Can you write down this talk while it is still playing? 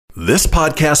This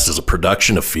podcast is a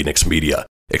production of Fenix Media.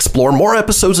 Explore more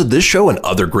episodes of this show and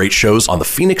other great shows on the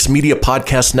Fenix Media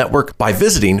Podcast Network by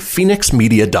visiting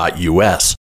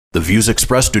phoenixmedia.us. The views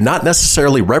expressed do not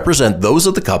necessarily represent those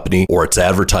of the company or its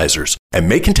advertisers and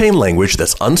may contain language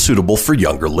that's unsuitable for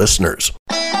younger listeners.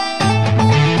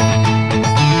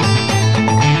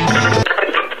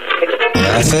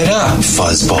 Laugh it up,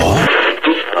 fuzzball.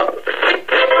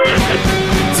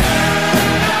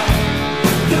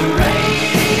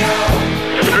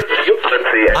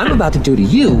 I'm about to do to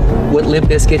you what Limp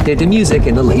Bizkit did to music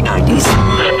in the late 90s.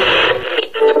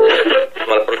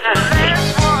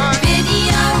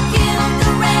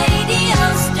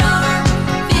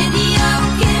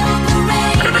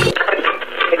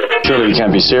 Surely you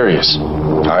can't be serious.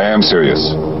 I am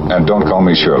serious. And don't call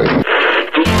me Shirley. Here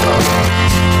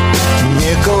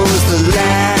goes the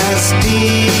last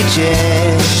DJ.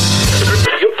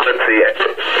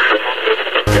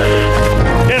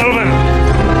 Gentlemen,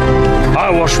 I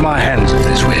wash my hands of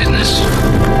this weirdness.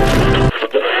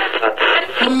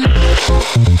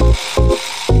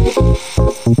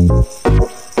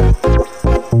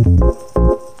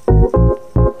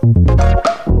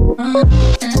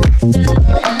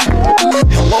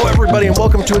 Hello, everybody, and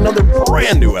welcome to another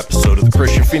brand new episode of the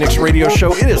Christian Phoenix Radio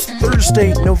Show. It is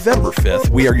Thursday, November 5th.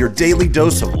 We are your daily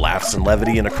dose of laughs and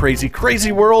levity in a crazy,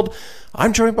 crazy world.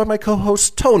 I'm joined by my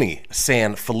co-host, Tony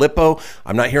Sanfilippo.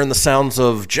 I'm not hearing the sounds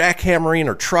of jackhammering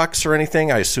or trucks or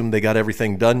anything. I assume they got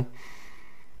everything done.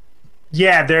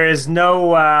 Yeah, there is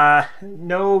no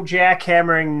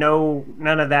jackhammering,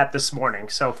 none of that this morning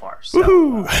so far.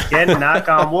 So, again, knock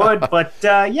on wood. But,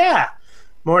 yeah.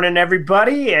 Morning,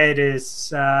 everybody. It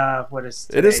is, what is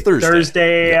today? It is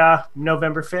Thursday. Yeah.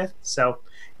 November 5th. So,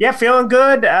 yeah, feeling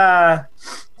good.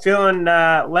 Feeling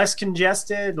less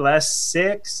congested, less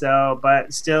sick,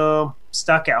 but still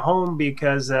stuck at home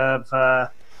because of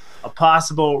a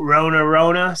possible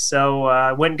Rona. So,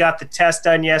 I went and got the test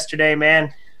done yesterday,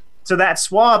 man. So that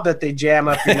swab that they jam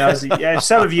up your nose,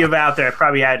 some of you out there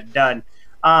probably had it done.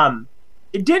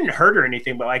 It didn't hurt or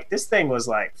anything, but, like, this thing was,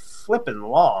 like, flipping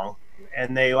long.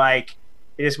 And they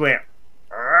just went,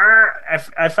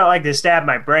 I felt like they stabbed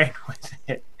my brain with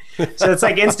it. So it's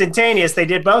like instantaneous. They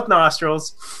did both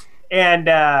nostrils. And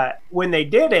when they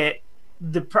did it,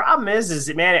 the problem is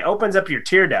man, it opens up your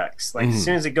tear ducts. Like as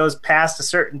soon as it goes past a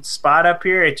certain spot up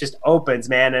here, it just opens,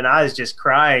 man. And I was just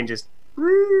crying,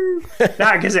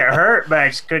 not because it hurt, but I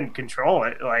just couldn't control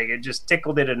it. Like it just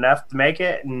tickled it enough to make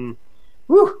it. And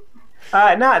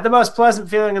not the most pleasant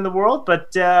feeling in the world,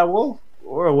 but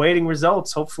we're awaiting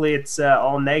results. Hopefully it's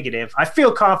all negative. I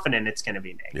feel confident it's going to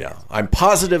be negative. Yeah, I'm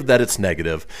positive that it's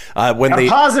negative.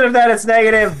 Positive that it's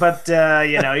negative, but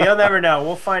you'll never know.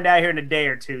 We'll find out here in a day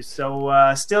or two.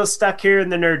 So still stuck here in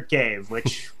the nerd cave,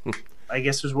 which I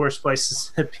guess was worse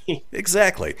places to be.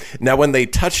 Exactly. Now, when they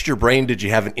touched your brain, did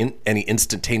you have any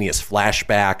instantaneous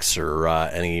flashbacks or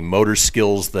any motor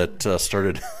skills that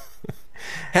started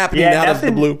happening out of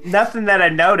the blue? Nothing that I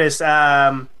noticed.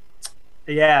 Yeah.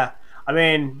 I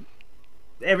mean,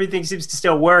 everything seems to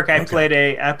still work. I played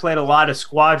a lot of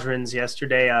squadrons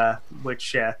yesterday,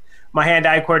 which my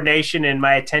hand-eye coordination and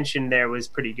my attention there was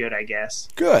pretty good, I guess.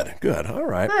 Good. All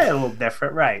right. A little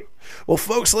different, right. Well,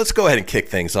 folks, let's go ahead and kick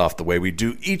things off the way we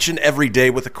do each and every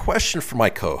day with a question for my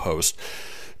co-host.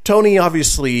 Tony,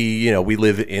 obviously, we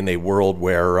live in a world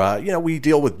where, we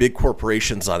deal with big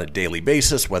corporations on a daily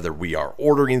basis, whether we are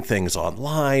ordering things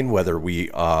online, whether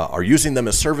we are using them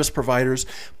as service providers.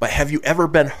 But have you ever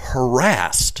been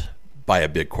harassed by a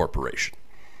big corporation?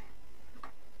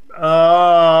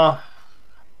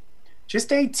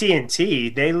 Just AT&T.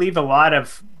 They leave a lot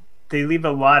of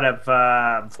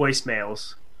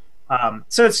voicemails.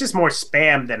 So it's just more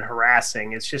spam than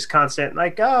harassing. It's just constant,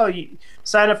 like, you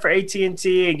sign up for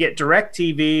AT&T and get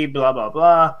DirecTV, blah, blah,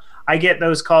 blah. I get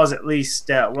those calls at least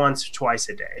once or twice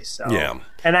a day. So yeah.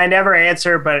 And I never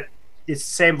answer, but it's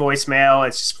the same voicemail.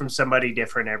 It's just from somebody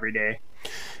different every day.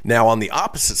 Now, on the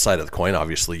opposite side of the coin,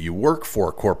 obviously, you work for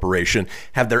a corporation.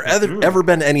 Have there ever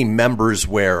been any members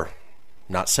where,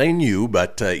 not saying you,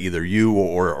 but either you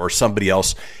or somebody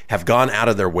else have gone out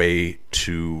of their way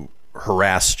to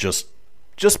harass just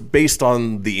based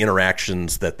on the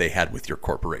interactions that they had with your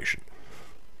corporation?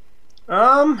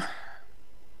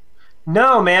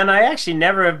 No, man, I actually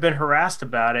never have been harassed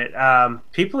about it.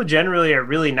 People generally are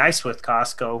really nice with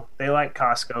Costco. They like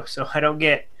Costco, so I don't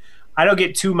get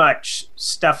too much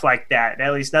stuff like that.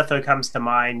 At least nothing comes to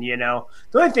mind, The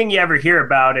only thing you ever hear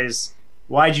about is,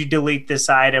 why'd you delete this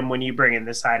item when you bring in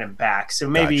this item back? So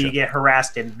maybe you get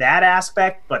harassed in that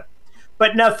aspect, but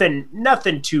but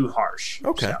nothing too harsh.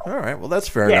 Okay. So. All right. Well, that's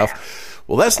fair enough.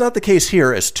 Well, that's not the case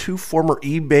here, as 2 former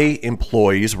eBay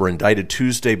employees were indicted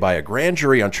Tuesday by a grand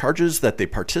jury on charges that they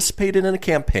participated in a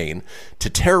campaign to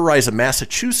terrorize a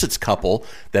Massachusetts couple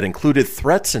that included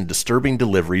threats and disturbing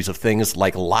deliveries of things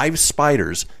like live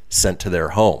spiders sent to their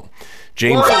home.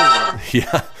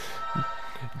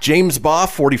 James Baugh,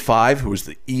 45, who was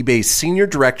the eBay Senior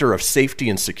Director of Safety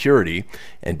and Security,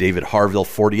 and David Harville,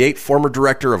 48, former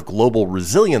Director of Global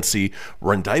Resiliency,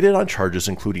 were indicted on charges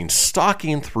including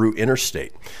stalking through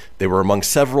interstate. They were among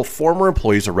several former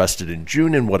employees arrested in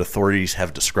June in what authorities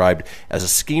have described as a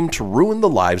scheme to ruin the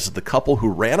lives of the couple who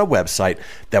ran a website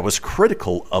that was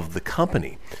critical of the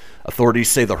company. Authorities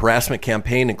say the harassment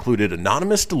campaign included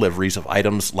anonymous deliveries of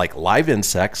items like live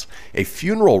insects, a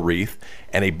funeral wreath,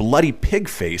 and a bloody pig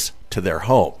face to their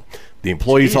home. The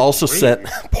employees also sent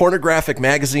pornographic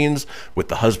magazines with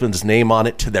the husband's name on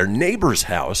it to their neighbor's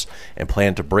house and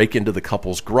planned to break into the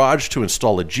couple's garage to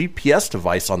install a GPS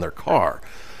device on their car.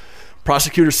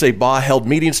 Prosecutors say Baugh held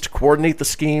meetings to coordinate the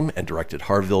scheme and directed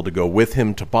Harville to go with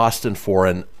him to Boston for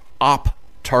an op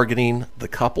targeting the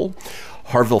couple.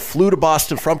 Harville flew to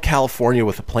Boston from California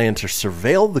with a plan to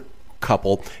surveil the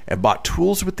couple and bought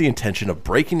tools with the intention of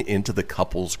breaking into the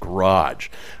couple's garage.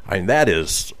 I mean, that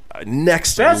is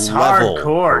next level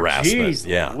hardcore. harassment.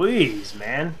 Jeez Louise,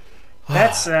 man.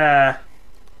 That's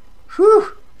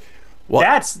whew.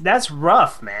 Well, that's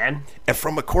rough, man. And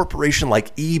from a corporation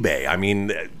like eBay, I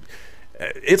mean,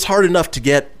 it's hard enough to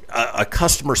get a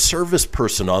customer service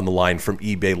person on the line from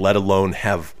eBay, let alone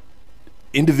have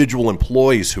individual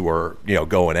employees who are,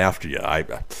 going after you. I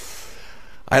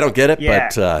don't get it,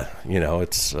 but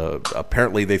it's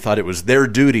apparently they thought it was their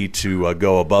duty to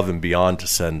go above and beyond to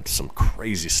send some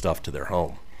crazy stuff to their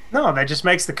home. No, that just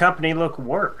makes the company look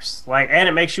worse. And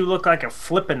it makes you look like a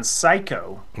flippin'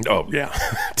 psycho. Oh yeah,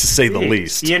 to say the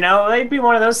least. It'd be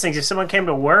one of those things. If someone came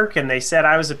to work and they said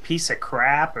I was a piece of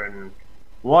crap and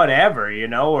whatever,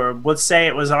 or let's say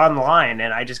it was online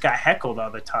and I just got heckled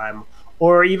all the time.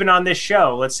 Or even on this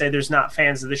show, let's say there's not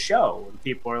fans of the show. And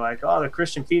people are like, oh, the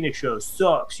Christian Fenix show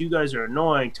sucks. You guys are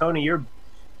annoying. Tony, you're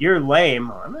lame.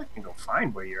 Oh, I'm not going to go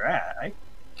find where you're at. I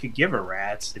could give a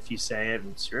rat's if you say it.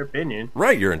 It's your opinion.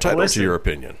 Right, you're entitled to your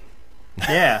opinion.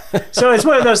 Yeah. So it's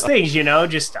one of those things,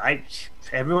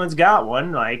 everyone's got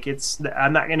one.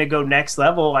 I'm not going to go next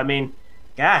level. I mean,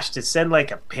 gosh, to send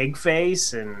a pig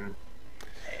face and...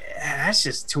 that's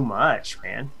just too much,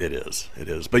 man. It is.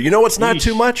 But you know what's not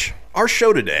too much? Our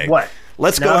show today. What?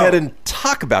 Let's go ahead and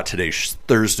talk about today's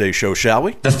Thursday show, shall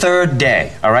we? The third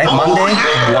day, all right? Monday,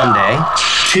 1 day.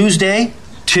 Tuesday,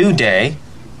 2 day.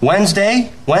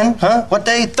 Wednesday, when? Huh? What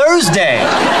day? Thursday.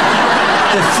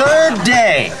 The third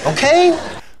day, okay?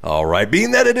 All right.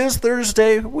 Being that it is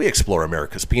Thursday, we explore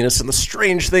America's penis and the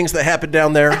strange things that happen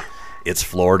down there. It's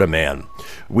Florida Man.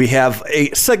 We have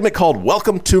a segment called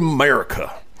Welcome to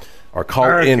Murica. Our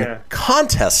call-in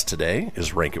contest today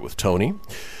is Rank It with Tony.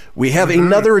 We have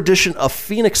another edition of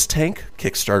Phoenix Tank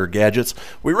Kickstarter gadgets.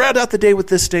 We round out the day with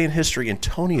This Day in History, and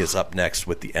Tony is up next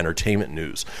with the entertainment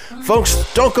news.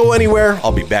 Folks, don't go anywhere.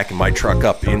 I'll be backing my truck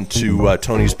up into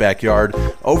Tony's backyard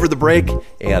over the break,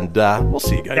 and we'll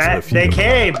see you guys in a few minutes. They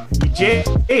came.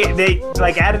 They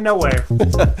out of nowhere.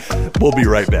 We'll be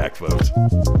right back, folks.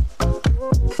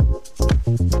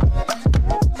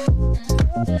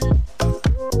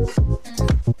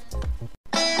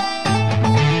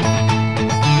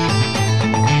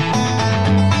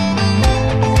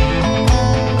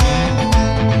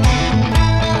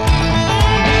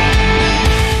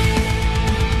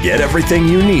 Get everything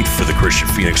you need for the Christian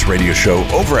Phoenix Radio Show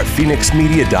over at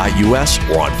phoenixmedia.us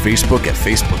or on Facebook at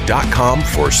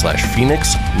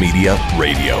facebook.com/Phoenix Media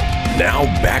Radio. Now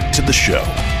back to the show.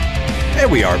 And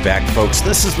we are back, folks.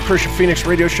 This is the Christian Phoenix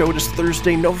Radio Show. It is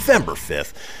Thursday, November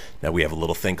 5th. Now we have a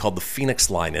little thing called the Phoenix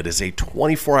Line. It is a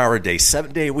 24-hour-a-day,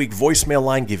 7-day-a-week voicemail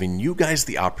line giving you guys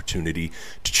the opportunity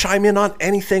to chime in on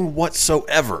anything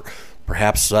whatsoever.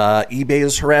 Perhaps eBay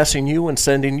is harassing you and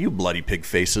sending you bloody pig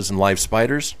faces and live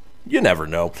spiders. You never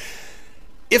know.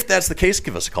 If that's the case,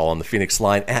 give us a call on the Phoenix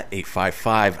line at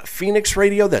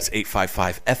 855-PHOENIX-RADIO. That's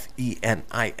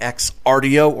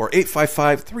 855-FENIX-RDO or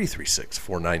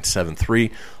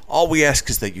 855-336-4973. All we ask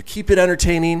is that you keep it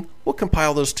entertaining. We'll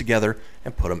compile those together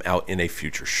and put them out in a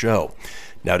future show.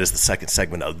 Now it is the second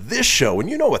segment of this show, and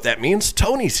you know what that means.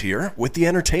 Tony's here with the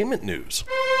entertainment news.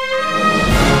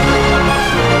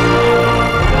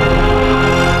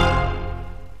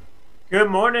 Good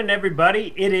morning,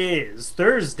 everybody. It is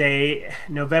Thursday,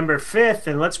 November 5th,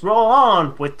 and let's roll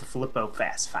on with the Filippo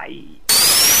Fast Five.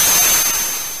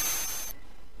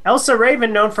 Elsa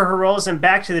Raven, known for her roles in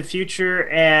Back to the Future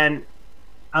and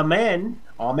Amen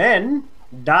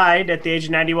died at the age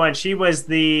of 91. She was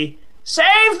the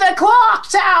Save the Clock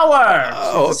Tower.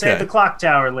 Oh, okay. Save the Clock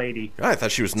Tower lady. I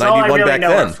thought she was That's all 91 I really back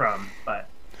know then. her from, but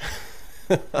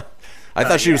I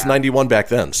thought she was 91 back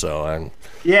then, so I'm...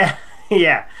 yeah.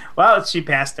 Well, she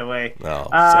passed away. Oh,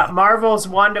 sad. Marvel's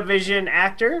WandaVision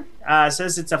actor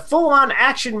says it's a full-on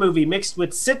action movie mixed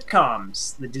with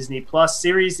sitcoms. The Disney Plus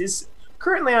series is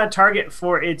currently on target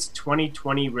for its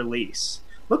 2020 release.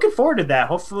 Looking forward to that.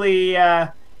 Hopefully,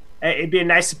 it'd be a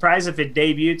nice surprise if it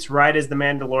debuts right as The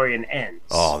Mandalorian ends.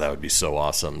 Oh, that would be so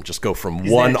awesome. Just go from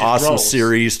Because one then it just awesome rolls.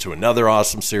 series to another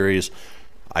awesome series.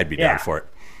 I'd be down for it.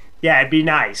 Yeah, it'd be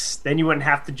nice. Then you wouldn't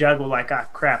have to juggle like, oh,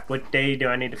 crap, what day do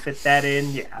I need to fit that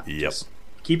in? Yeah, just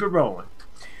keep it rolling.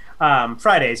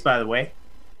 Fridays, by the way.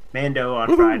 Mando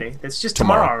on Friday. That's just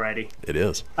tomorrow already. It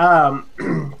is.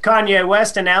 Kanye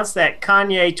West announced that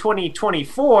Kanye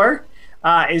 2024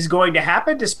 is going to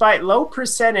happen despite low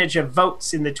percentage of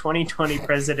votes in the 2020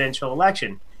 presidential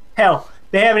election. Hell,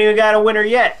 they haven't even got a winner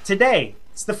yet today.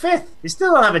 It's the 5th. They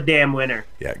still don't have a damn winner.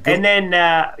 Yeah. Go. And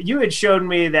then you had showed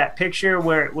me that picture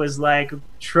where it was like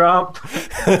Trump,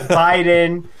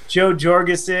 Biden, Joe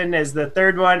Jorgensen as the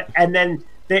third one, and then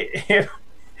it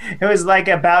was like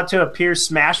about to appear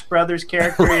Smash Brothers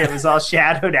character. It was all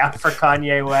shadowed out for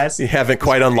Kanye West. You haven't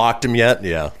quite unlocked him yet?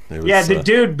 Yeah. The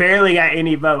dude barely got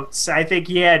any votes. I think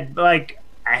he had like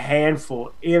a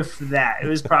handful, if that. It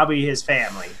was probably his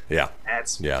family. Yeah.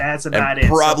 That's about and it.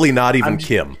 Probably not even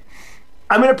Kim.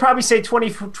 I'm going to probably say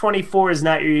 2024 is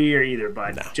not your year either,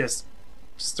 bud. No. Just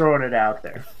throwing it out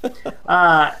there.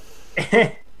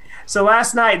 So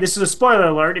last night, this is a spoiler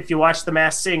alert. If you watch The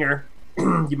Masked Singer,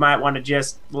 you might want to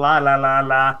just la,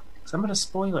 because I'm going to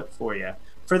spoil it for you.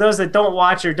 For those that don't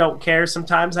watch or don't care,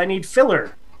 sometimes I need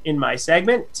filler in my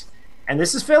segment. And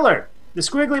this is filler. The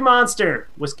Squiggly Monster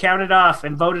was counted off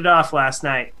and voted off last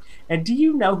night. And do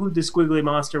you know who the Squiggly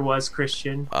Monster was,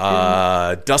 Christian?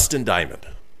 Dustin Diamond.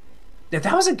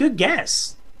 That was a good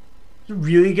guess.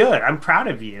 Really good. I'm proud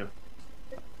of you.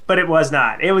 But it was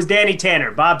not. It was Danny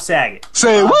Tanner, Bob Saget.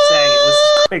 Say Bob what? Saget was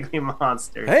the Squiggly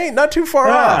Monster. Hey, not too far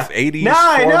off. 80s. No,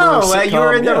 I know. sitcom, You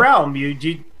were in the realm. You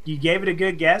gave it a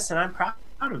good guess, and I'm proud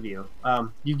of you.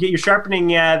 You're sharpening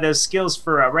those skills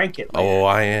for Rank It later. Oh,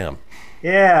 I am.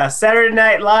 Yeah, Saturday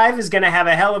Night Live is going to have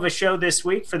a hell of a show this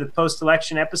week for the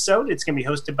post-election episode. It's going to be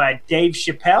hosted by Dave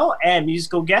Chappelle and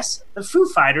musical guest, the Foo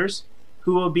Fighters,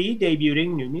 who will be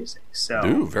debuting new music. So,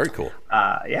 Ooh, very cool.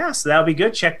 So that'll be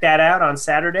good. Check that out on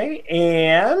Saturday.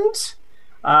 And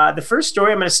the first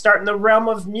story, I'm going to start in the realm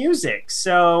of music.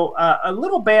 So a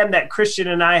little band that Christian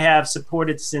and I have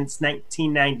supported since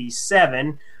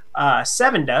 1997,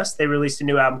 Seven Dust. They released a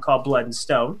new album called Blood and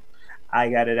Stone. I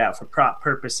got it out for prop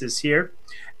purposes here.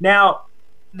 Now,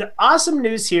 the awesome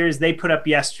news here is they put up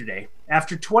yesterday.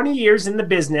 After 20 years in the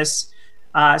business,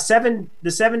 the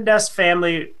Seven Dust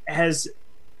family has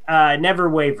never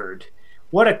wavered.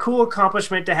 What a cool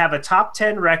accomplishment to have a top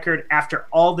 10 record after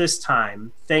all this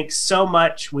time. Thanks so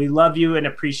much. We love you and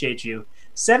appreciate you.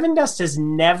 Seven Dust has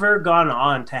never gone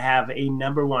on to have a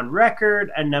number one record,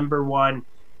 a number one,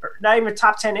 or not even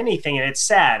top 10 anything, and it's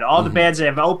sad. All the bands that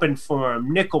have opened for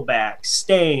them, Nickelback,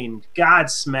 Stained,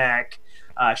 Godsmack,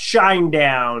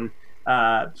 Shinedown,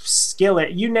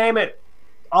 Skillet, you name it,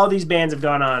 all these bands have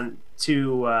gone on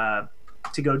to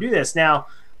go do this. Now,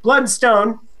 Blood and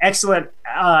Stone, excellent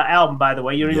album, by the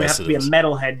way. You don't even have to be a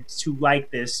metalhead to like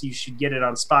this. You should get it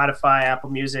on Spotify, Apple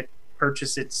Music,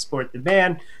 purchase it to support the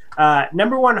band.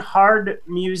 Number one hard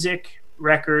music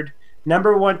record,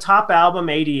 number one top album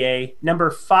ADA,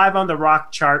 number 5 on the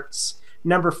rock charts,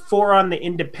 number 4 on the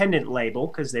independent label,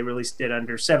 because they released it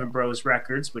under Seven Bros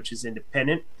Records, which is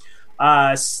independent.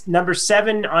 Number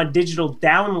 7 on digital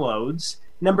downloads,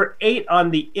 number 8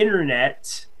 on the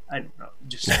internet. I don't know,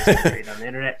 just straight on the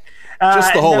internet.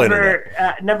 Just the whole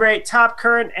internet. Number 8 top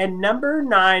current, and number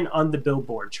 9 on the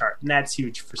Billboard chart, and that's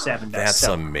huge for Seven Dust. That's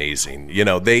amazing. You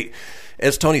know, they,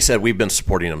 as Tony said, we've been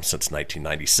supporting them since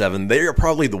 1997. They are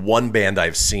probably the one band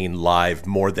I've seen live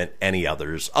more than any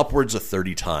others, upwards of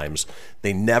 30 times.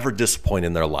 They never disappoint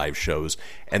in their live shows,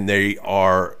 and they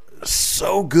are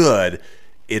so good.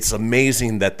 It's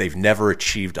amazing that they've never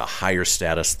achieved a higher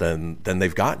status than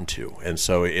they've gotten to. And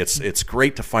so it's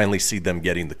great to finally see them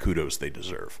getting the kudos they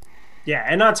deserve. Yeah,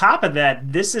 and on top of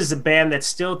that, this is a band that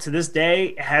still to this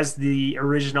day has the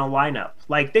original lineup.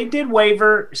 Like, they did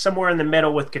waver somewhere in the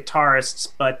middle with guitarists,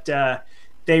 but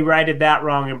they righted that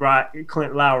wrong and brought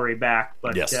Clint Lowry back.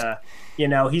 But, yes.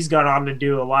 He's gone on to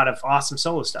do a lot of awesome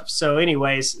solo stuff. So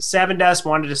anyways, Seven Dust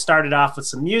wanted to start it off with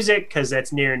some music because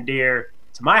that's near and dear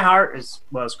to to my heart as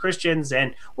well as Christians,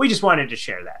 and we just wanted to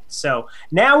share that. So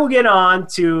now we'll get on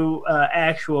to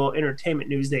actual entertainment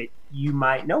news that you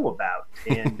might know about.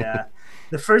 And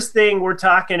the first thing we're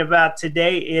talking about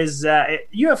today is,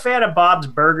 you a fan of Bob's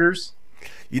Burgers?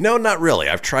 Not really.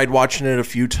 I've tried watching it a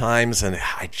few times, and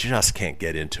I just can't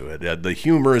get into it. The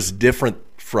humor is different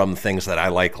from things that I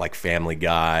like Family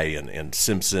Guy and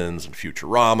Simpsons and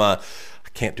Futurama. I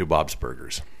can't do Bob's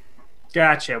Burgers.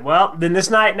 Gotcha. Well, then this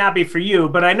might not be for you,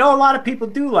 but I know a lot of people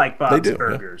do like Bob's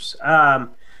Burgers. Yeah.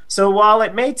 So while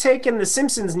it may take in The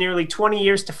Simpsons nearly 20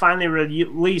 years to finally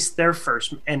release their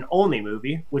first and only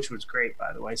movie, which was great,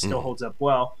 by the way, still holds up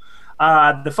well,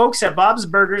 the folks at Bob's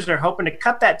Burgers are hoping to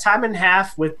cut that time in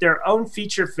half with their own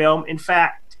feature film. In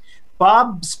fact,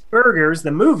 Bob's Burgers,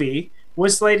 the movie,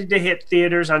 was slated to hit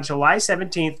theaters on July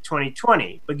 17th,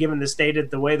 2020. But given the state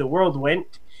of the way the world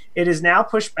went, it is now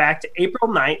pushed back to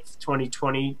April 9th,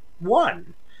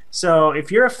 2021. So if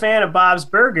you're a fan of Bob's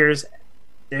Burgers,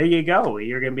 there you go.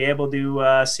 You're going to be able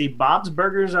to see Bob's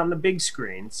Burgers on the big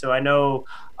screen. So I know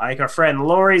like our friend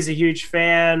Lori's a huge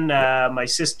fan. My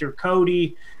sister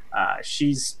Cody,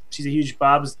 she's a huge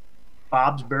Bob's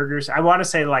Burgers. I want to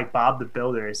say like Bob the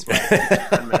Builder is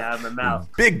coming out of my mouth.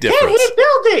 Big difference. Can he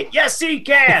build it? Yes, he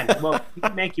can. Well, he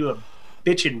can make you a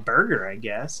bitchin' burger, I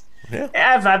guess. Yeah.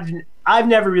 I've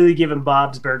never really given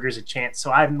Bob's Burgers a chance,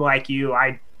 so I'm like you.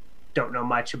 I don't know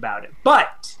much about it.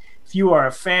 But if you are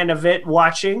a fan of it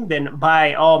watching, then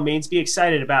by all means be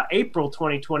excited about April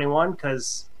 2021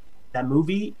 because that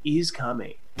movie is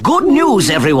coming. Good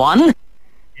news, everyone.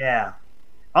 Yeah.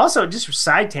 Also, just for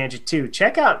side tangent too,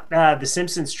 check out The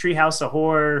Simpsons Treehouse of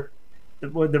Horror,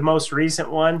 the most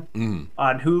recent one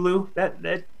on Hulu. That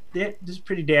is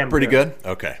pretty damn pretty good.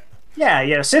 Okay.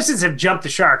 Yeah, Simpsons have jumped the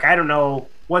shark. I don't know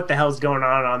what the hell's going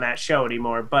on that show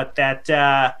anymore, but that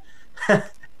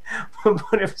but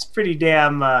it was pretty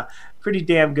damn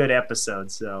good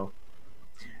episode. So,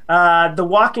 The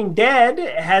Walking Dead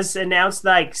has announced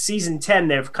like season 10.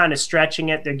 They're kind of stretching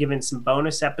it. They're giving some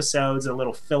bonus episodes, a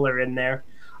little filler in there.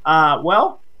 When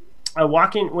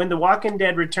The Walking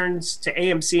Dead returns to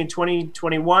AMC in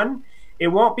 2021, it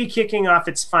won't be kicking off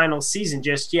its final season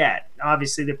just yet.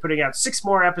 Obviously, they're putting out 6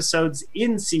 more episodes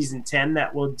in season 10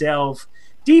 that will delve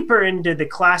deeper into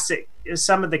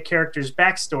some of the characters'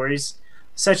 backstories,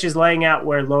 such as laying out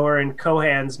where Lauren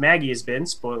Cohan's Maggie has been.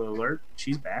 Spoiler alert,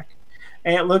 she's back.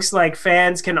 And it looks like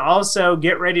fans can also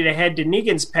get ready to head to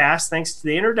Negan's past thanks to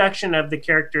the introduction of the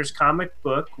character's comic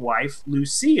book wife,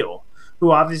 Lucille, who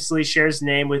obviously shares a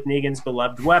name with Negan's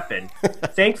beloved weapon.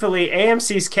 Thankfully,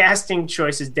 AMC's casting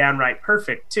choice is downright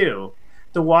perfect, too.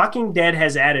 The Walking Dead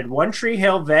has added One Tree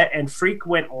Hill vet and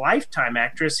frequent Lifetime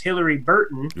actress Hilary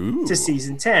Burton to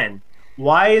season 10.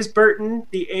 Why is Burton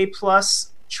the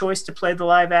A-plus choice to play the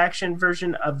live-action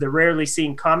version of the rarely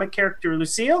seen comic character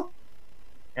Lucille?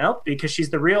 No, because she's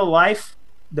the real-life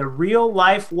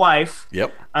wife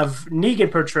of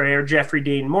Negan portrayer Jeffrey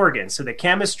Dean Morgan. So the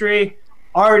chemistry...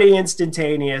 already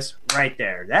instantaneous right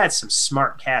there. That's some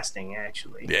smart casting,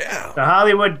 actually. Yeah. The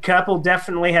Hollywood couple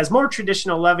definitely has more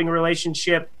traditional loving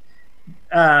relationship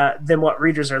than what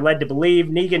readers are led to believe.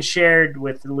 Negan shared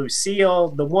with Lucille,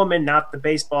 the woman, not the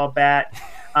baseball bat.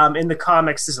 In the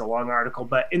comics, this is a long article,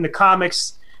 but in the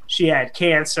comics, she had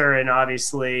cancer and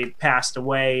obviously passed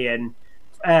away. And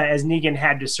as Negan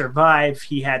had to survive,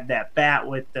 he had that bat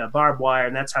with the barbed wire,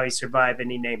 and that's how he survived, and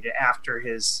he named it after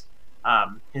his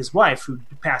wife, who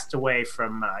passed away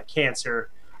from cancer.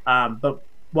 But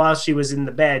while she was in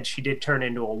the bed, she did turn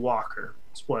into a walker.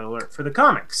 Spoiler alert for the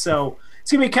comics. So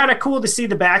it's going to be kind of cool to see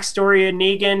the backstory of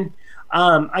Negan.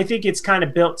 I think it's kind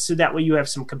of built so that way you have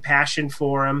some compassion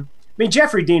for him. I mean,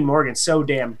 Jeffrey Dean Morgan's so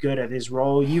damn good at his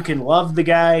role. You can love the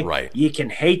guy. Right. You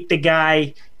can hate the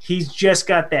guy. He's just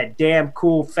got that damn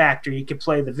cool factor. He can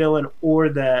play the villain or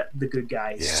the good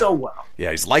guy so well. Yeah,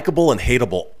 he's likable and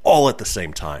hateable all at the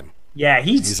same time. Yeah,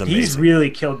 he's really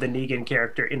killed the Negan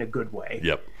character in a good way.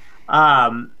 Yep.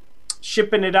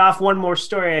 Shipping it off, one more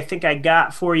story I think I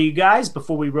got for you guys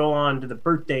before we roll on to the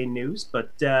birthday news.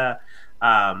 But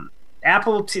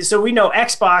Apple, so we know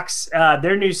Xbox,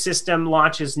 their new system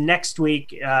launches next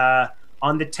week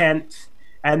on the 10th.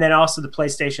 And then also the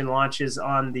PlayStation launches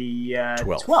on the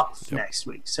 12th next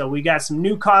week. So we got some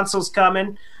new consoles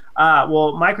coming.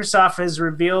 Microsoft has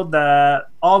revealed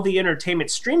all the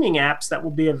entertainment streaming apps that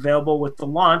will be available with the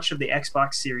launch of the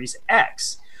Xbox Series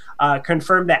X.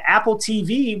 Confirmed that Apple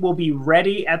TV will be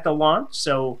ready at the launch.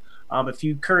 So If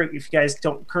you guys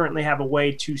don't currently have a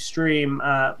way to stream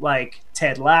like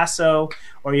Ted Lasso,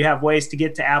 or you have ways to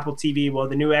get to Apple TV, well,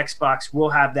 the new Xbox will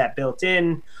have that built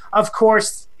in. Of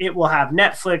course, it will have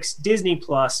Netflix, Disney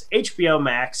Plus, HBO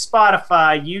Max,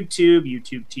 Spotify, YouTube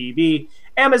TV,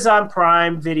 Amazon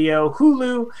Prime Video,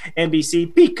 Hulu,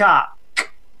 NBC, Peacock,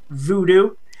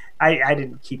 Vudu. I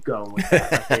didn't keep going with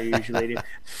that like I usually do.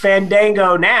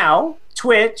 Fandango Now,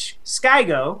 Twitch,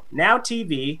 Skygo, Now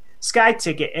TV, Sky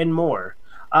Ticket, and more.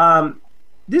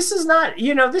 This is not,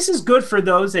 this is good for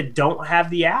those that don't have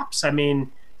the apps. I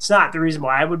mean, it's not the reason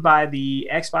why I would buy the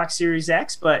Xbox Series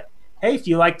X, but hey, if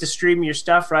you like to stream your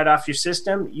stuff right off your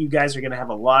system, you guys are going to have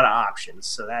a lot of options.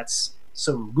 So that's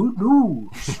some good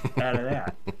news out of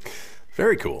that.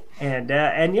 Very cool. And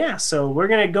yeah, so we're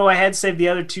going to go ahead, save the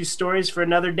other two stories for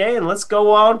another day, and let's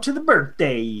go on to the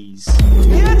birthdays.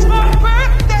 It's my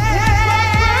birthday!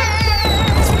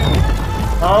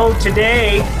 Oh,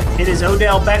 today it is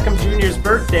Odell Beckham Jr.'s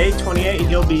birthday, 28.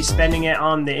 He'll be spending it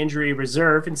on the injury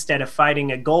reserve instead of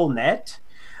fighting a goal net.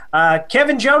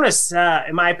 Kevin Jonas,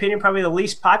 in my opinion, probably the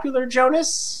least popular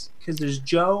Jonas, because there's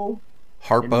Joe.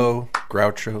 Harpo,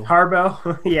 Groucho.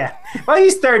 Harpo, yeah. Well,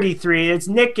 he's 33. It's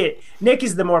Nick. Nick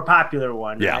is the more popular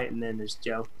one, right? And then there's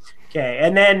Joe. Okay,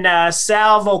 and then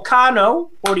Sal Vulcano,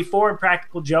 44, in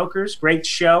Practical Jokers. Great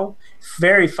show.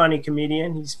 Very funny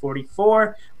comedian. He's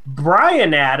 44.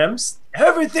 Brian Adams,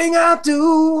 Everything I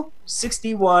Do,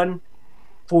 61,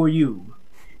 for you.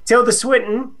 Tilda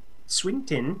Swinton,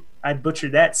 I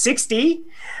butchered that, 60.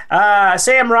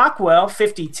 Sam Rockwell,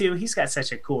 52. He's got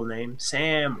such a cool name,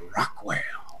 Sam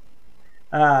Rockwell.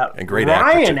 And great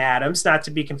Ryan Adams, not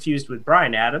to be confused with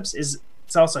Brian Adams, it's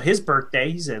also his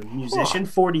birthday. He's a musician,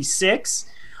 46.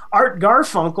 Art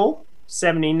Garfunkel,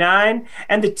 79.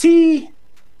 And the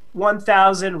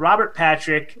T-1000, Robert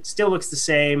Patrick, still looks the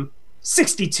same,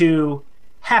 62.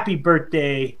 Happy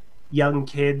birthday, young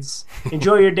kids.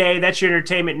 Enjoy your day. That's your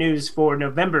entertainment news for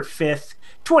November 5th,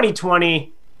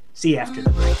 2020. See you after the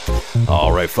break.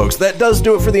 All right, folks, that does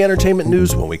do it for the entertainment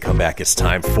news. When we come back, it's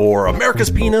time for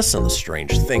America's Penis and the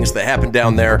strange things that happen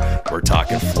down there. We're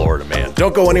talking Florida Man.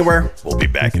 Don't go anywhere. We'll be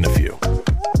back in a few.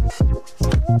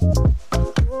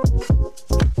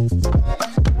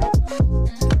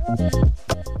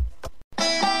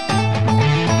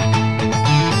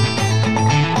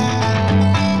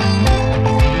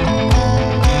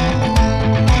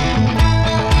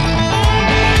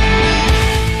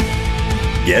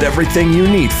 Get everything you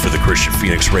need for the Christian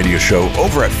Phoenix Radio Show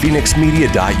over at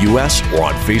phoenixmedia.us or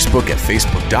on Facebook at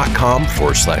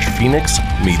facebook.com/Phoenix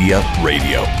Media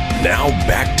Radio. Now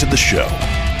back to the show.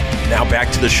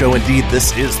 Indeed.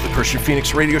 This is the Christian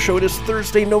Phoenix Radio Show. It is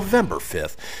Thursday, November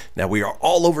 5th. Now, we are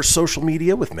all over social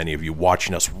media with many of you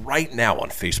watching us right now on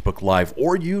Facebook Live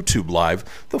or YouTube Live,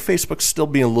 though Facebook's still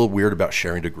being a little weird about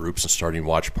sharing to groups and starting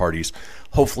watch parties.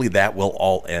 Hopefully that will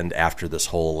all end after this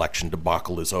whole election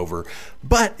debacle is over.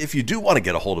 But if you do want to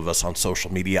get a hold of us on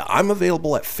social media, I'm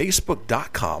available at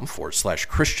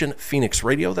facebook.com/Christian Phoenix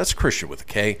Radio. That's Christian with a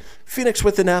K, Phoenix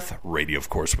with an F, Radio, of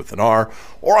course, with an R,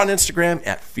 or on Instagram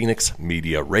at Phoenix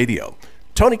Media Radio.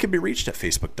 Tony can be reached at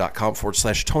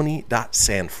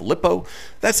facebook.com/Tony.Sanfilippo.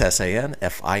 That's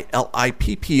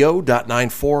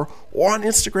SANFILIPPO.94, or on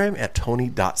Instagram at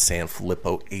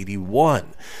Tony.Sanfilippo81.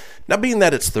 Now, being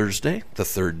that it's Thursday, the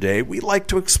third day, we like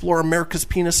to explore America's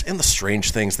penis and the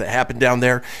strange things that happen down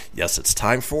there. Yes, it's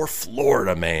time for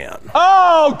Florida Man.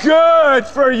 Oh, good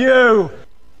for you.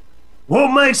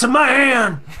 What makes a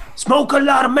man smoke a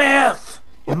lot of meth?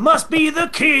 It must be the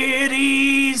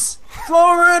kitties.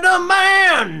 Florida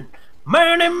Man.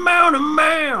 Mountain.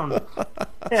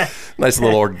 Nice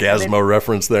little Orgasmo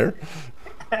reference there.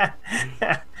 I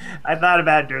thought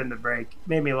about it during the break.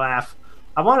 Made me laugh.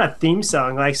 I want a theme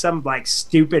song, like some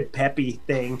stupid peppy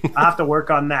thing. I'll have to work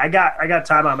on that. I got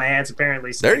time on my hands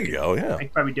apparently. So there you go. Yeah, I can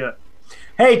probably do it.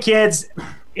 Hey kids,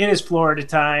 it is Florida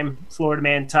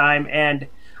Man time, and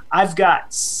I've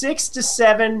got 6 to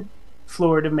 7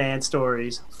 Florida Man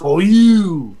stories for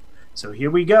you. So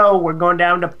here we go. We're going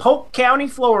down to Polk County,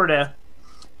 Florida,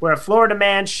 where a Florida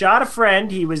man shot a friend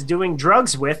he was doing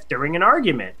drugs with during an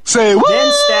argument. Say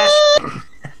what?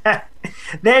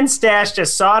 Then stashed a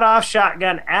sawed-off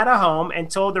shotgun at a home and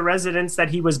told the residents that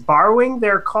he was borrowing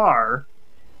their car,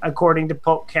 according to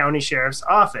Polk County Sheriff's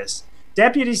Office.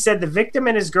 Deputies said the victim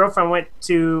and his girlfriend went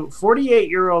to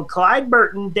 48-year-old Clyde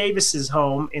Burton Davis's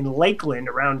home in Lakeland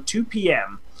around 2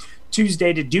 p.m.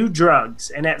 Tuesday to do drugs,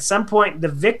 and at some point the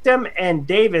victim and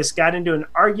Davis got into an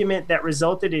argument that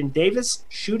resulted in Davis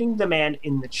shooting the man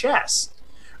in the chest.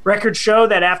 Records show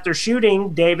that after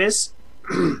shooting, Davis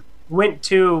went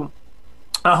to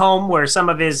a home where some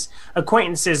of his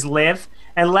acquaintances live,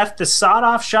 and left the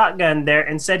sawed-off shotgun there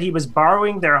and said he was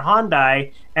borrowing their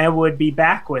Hyundai and would be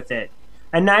back with it.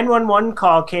 A 911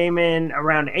 call came in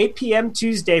around 8 p.m.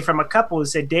 Tuesday from a couple who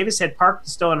said Davis had parked the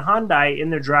stolen Hyundai in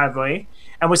their driveway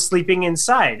and was sleeping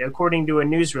inside, according to a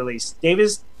news release.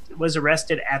 Davis was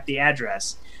arrested at the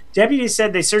address. Deputies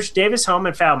said they searched Davis' home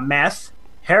and found meth,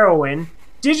 heroin,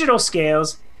 digital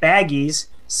scales, baggies,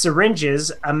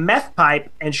 syringes, a meth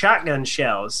pipe, and shotgun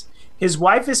shells. His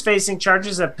wife is facing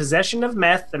charges of possession of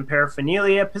meth and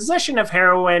paraphernalia, possession of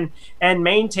heroin, and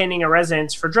maintaining a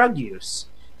residence for drug use.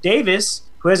 Davis,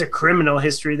 who has a criminal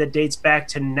history that dates back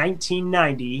to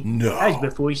 1990, that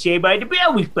was before Saved by the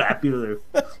Bell was popular,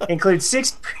 includes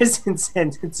 6 prison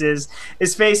sentences,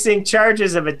 is facing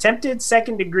charges of attempted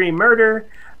second-degree murder,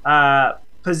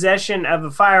 possession of a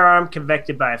firearm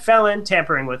convicted by a felon,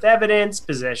 tampering with evidence,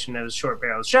 possession of a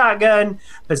short-barreled shotgun,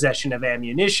 possession of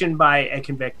ammunition by a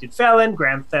convicted felon,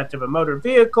 grand theft of a motor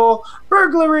vehicle,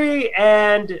 burglary,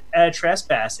 and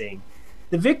trespassing.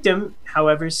 The victim,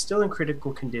 however, is still in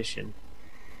critical condition.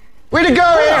 Way to go,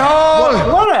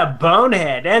 a-hole! What a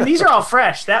bonehead! And these are all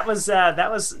fresh.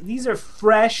 These are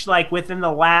fresh, like within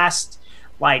the last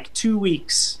 2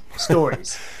 weeks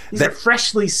stories. These are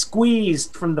freshly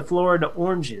squeezed from the Florida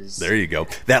oranges. There you go.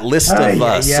 That list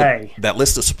that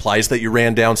list of supplies that you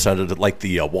ran down sounded like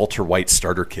the Walter White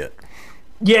starter kit.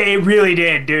 Yeah, it really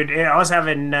did, dude. I was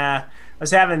having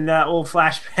old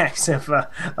flashbacks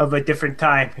of a different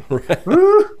time. Right.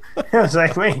 I was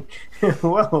like, wait,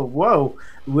 whoa,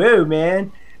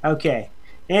 man. Okay.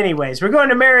 Anyways, we're going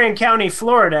to Marion County,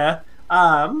 Florida,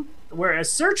 where a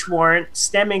search warrant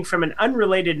stemming from an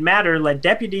unrelated matter led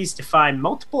deputies to find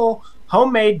multiple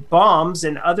homemade bombs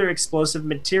and other explosive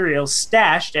materials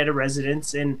stashed at a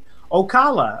residence in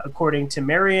Ocala, according to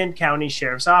Marion County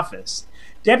Sheriff's Office.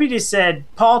 Deputies said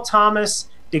Paul Thomas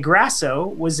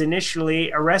DeGrasso was initially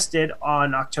arrested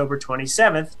on October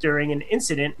 27th during an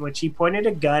incident in which he pointed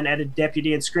a gun at a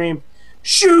deputy and screamed,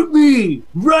 "Shoot me!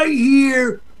 Right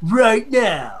here, right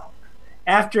now!"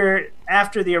 After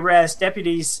the arrest,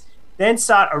 deputies then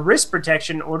sought a wrist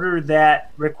protection order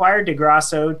that required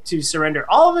DeGrasso to surrender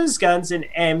all of his guns and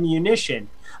ammunition.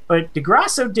 But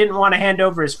DeGrasso didn't want to hand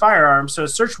over his firearm, so a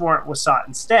search warrant was sought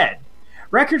instead.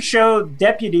 Records show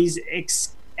deputies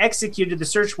executed the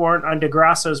search warrant on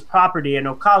DeGrasso's property in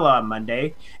Ocala on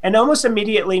Monday and almost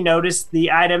immediately noticed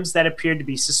the items that appeared to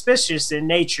be suspicious in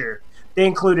nature. They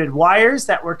included wires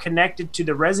that were connected to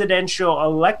the residential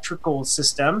electrical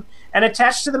system and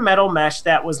attached to the metal mesh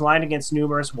that was lined against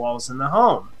numerous walls in the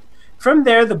home. From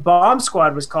there, the bomb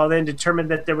squad was called in and determined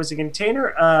that there was a container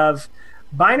of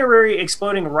binary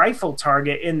exploding rifle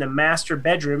target in the master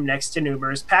bedroom next to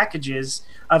numerous packages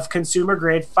of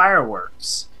consumer-grade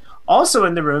fireworks. Also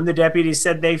in the room, the deputies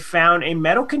said they found a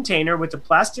metal container with a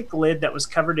plastic lid that was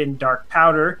covered in dark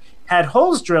powder, had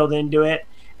holes drilled into it,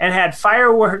 and had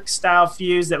fireworks-style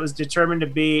fuse that was determined to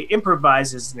be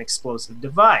improvised as an explosive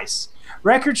device.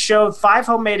 Records showed 5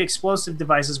 homemade explosive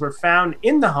devices were found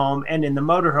in the home and in the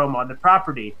motorhome on the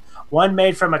property. One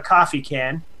made from a coffee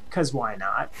can, because why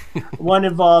not? One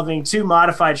involving 2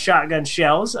 modified shotgun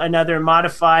shells, another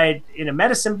modified in a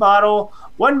medicine bottle,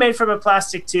 one made from a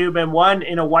plastic tube, and one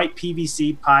in a white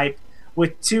PVC pipe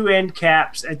with 2 end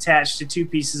caps attached to 2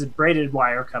 pieces of braided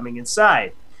wire coming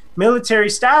inside.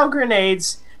 Military-style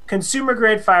grenades,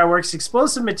 consumer-grade fireworks,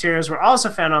 explosive materials were also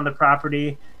found on the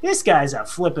property. This guy's a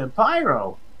flippin'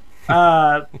 pyro.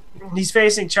 He's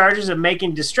facing charges of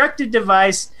making destructive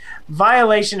device,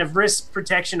 violation of risk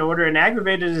protection order, and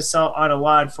aggravated assault on a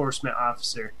law enforcement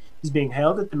officer. He's being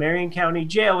held at the Marion County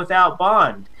Jail without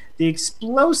bond. The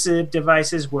explosive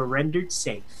devices were rendered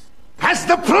safe. Has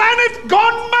the planet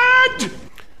gone mad?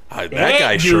 That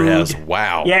guy sure has.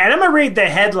 Wow. Yeah, and I'm going to read the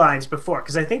headlines before,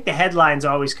 because I think the headlines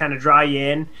always kind of draw you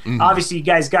in. Mm-hmm. Obviously, you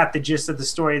guys got the gist of the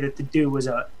story that the dude was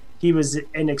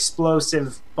an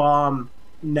explosive bomb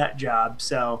nut job.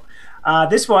 So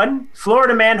this one,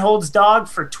 Florida man holds dog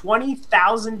for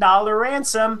 $20,000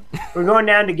 ransom. We're going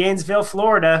down to Gainesville,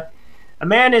 Florida. A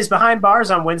man is behind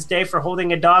bars on Wednesday for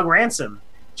holding a dog ransom.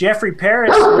 Jeffrey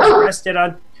Paris was arrested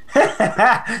on...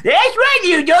 That's right,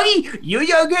 you doggy. You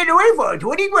don't get away for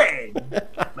 20 grand.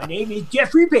 My name is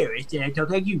Jeffrey Paris, and I talk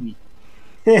like you.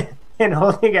 And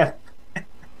holding a...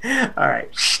 All right.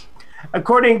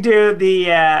 According to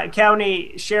the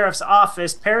county sheriff's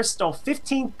office, Paris stole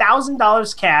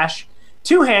 $15,000 cash,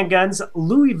 2 handguns,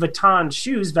 Louis Vuitton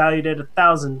shoes valued at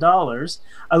 $1,000,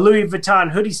 a Louis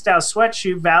Vuitton hoodie-style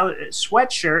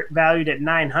sweatshirt valued at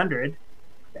 $900.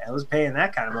 I was paying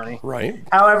that kind of money. Right.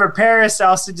 However, Paris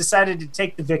also decided to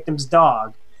take the victim's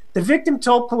dog. The victim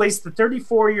told police the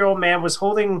 34-year-old man was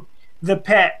holding the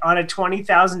pet on a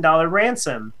 $20,000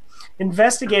 ransom.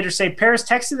 Investigators say Paris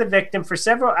texted the victim for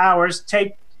several hours,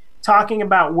 talking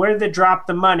about where to drop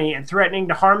the money and threatening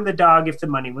to harm the dog if the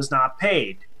money was not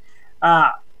paid.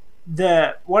 One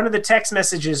of the text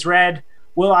messages read,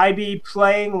 "Will I be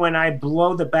playing when I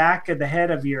blow the back of the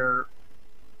head of your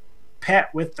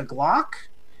pet with the Glock?"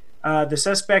 The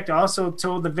suspect also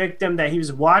told the victim that he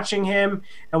was watching him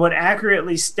and would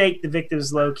accurately state the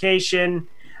victim's location.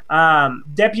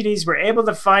 Deputies were able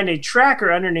to find a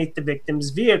tracker underneath the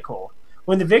victim's vehicle.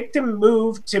 When the victim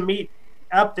moved to meet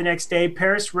up the next day,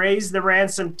 Paris raised the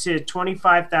ransom to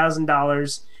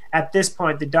 $25,000. At this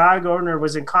point, the dog owner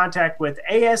was in contact with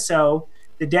ASO.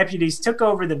 The deputies took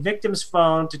over the victim's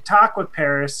phone to talk with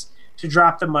Paris to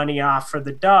drop the money off for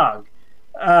the dog.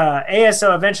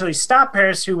 ASO eventually stopped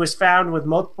Paris, who was found with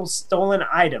multiple stolen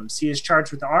items. He is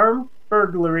charged with armed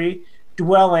burglary,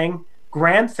 dwelling,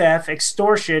 grand theft,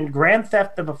 extortion, grand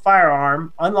theft of a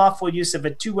firearm, unlawful use of a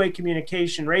two-way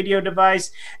communication radio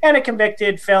device, and a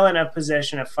convicted felon of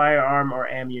possession of firearm or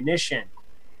ammunition.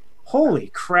 Holy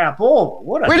crap! Oh,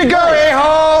 what a Way to go,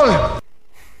 a-hole!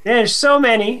 There's so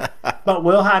many, but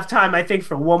we'll have time, I think,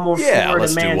 for one more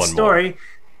Florida man story.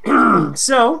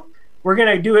 So we're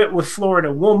going to do it with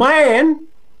Florida woman.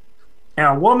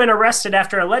 Now, a woman arrested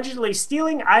after allegedly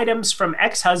stealing items from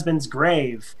ex-husband's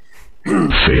grave.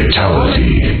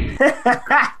 Fatality.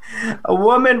 A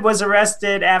woman was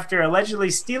arrested after allegedly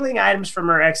stealing items from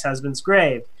her ex-husband's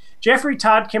grave. Jeffrey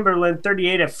Todd Kimberlin,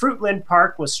 38, of Fruitland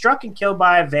Park, was struck and killed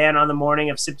by a van on the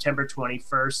morning of September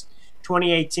 21st,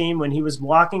 2018, when he was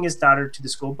walking his daughter to the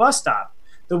school bus stop.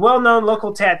 The well-known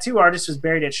local tattoo artist was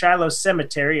buried at Shiloh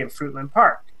Cemetery in Fruitland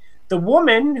Park. The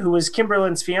woman, who was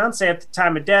Kimberlin's fiancée at the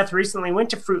time of death, recently went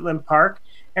to Fruitland Park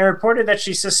and reported that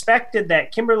she suspected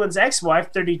that Kimberlin's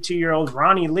ex-wife, 32-year-old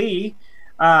Ronnie Lee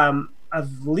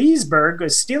of Leesburg,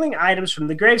 was stealing items from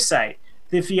the gravesite.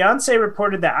 The fiancé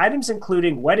reported that items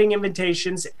including wedding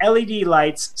invitations, LED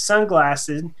lights,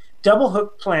 sunglasses,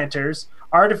 double-hook planters,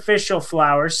 artificial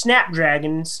flowers,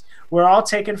 snapdragons were all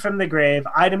taken from the grave,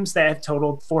 items that have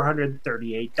totaled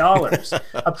 $438.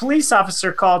 A police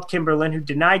officer called Kimberlin, who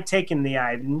denied taking the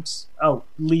items. Oh,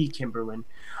 Lee Kimberlin.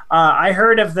 I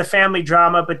heard of the family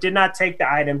drama, but did not take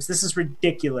the items. This is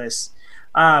ridiculous,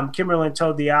 Kimberlin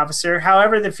told the officer.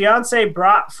 However, the fiancé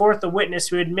brought forth a witness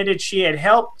who admitted she had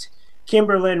helped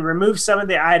Kimberlin remove some of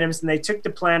the items, and they took the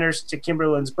planters to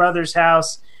Kimberlin's brother's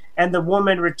house, and the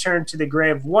woman returned to the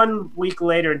grave 1 week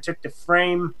later and took the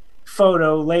frame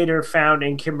photo later found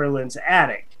in Kimberlin's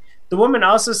attic. The woman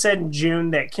also said in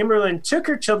June that Kimberlin took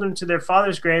her children to their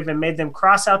father's grave and made them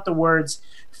cross out the words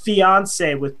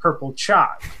fiancé with purple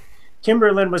chalk.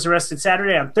 Kimberlin was arrested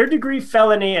Saturday on third-degree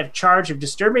felony of charge of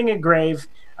disturbing a grave,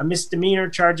 a misdemeanor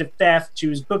charge of theft. She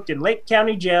was booked in Lake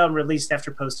County Jail and released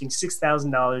after posting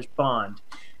 $6,000 bond.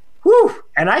 Whew!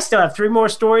 And I still have 3 more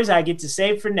stories I get to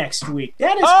save for next week.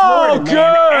 That is Florida,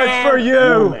 good for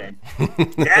you!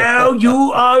 Now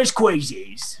you are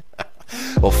crazies.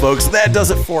 Well, folks, that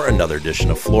does it for another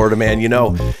edition of Florida Man. You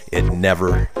know, it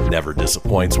never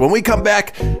disappoints. When we come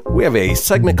back, we have a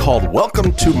segment called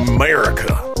Welcome to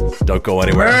Murica. Don't go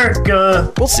anywhere.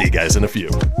 Murica. We'll see you guys in a few.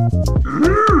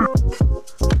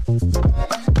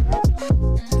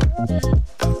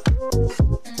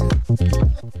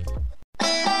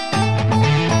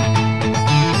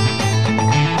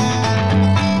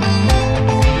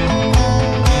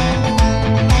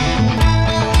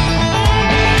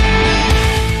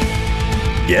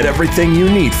 Get everything you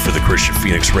need for the Christian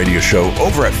Phoenix Radio Show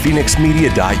over at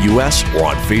phoenixmedia.us or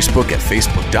on Facebook at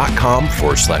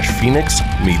facebook.com/Phoenix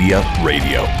Media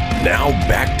Radio. Now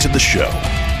back to the show.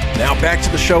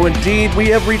 Indeed, we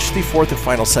have reached the fourth and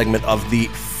final segment of the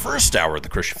first hour of the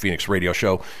Christian Phoenix Radio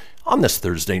Show on this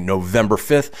Thursday, November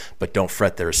 5th. But don't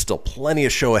fret, there is still plenty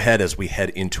of show ahead as we head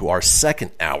into our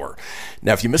second hour.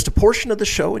 Now, if you missed a portion of the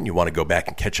show and you want to go back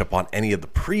and catch up on any of the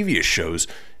previous shows,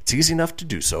 it's easy enough to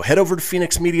do so. Head over to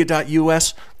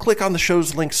phoenixmedia.us, click on the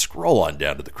show's link, scroll on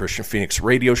down to the Christian Phoenix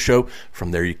Radio Show.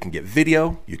 From there, you can get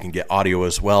video, you can get audio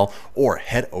as well, or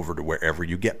head over to wherever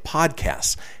you get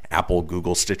podcasts. Apple,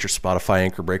 Google, Stitcher, Spotify,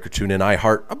 Anchor Breaker, TuneIn,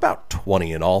 iHeart, about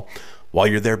 20 in all. While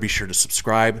you're there, be sure to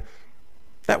subscribe.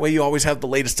 That way you always have the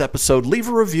latest episode. Leave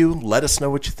a review, let us know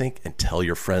what you think, and tell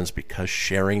your friends, because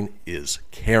sharing is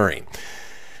caring.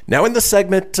 Now, in the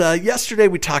segment yesterday,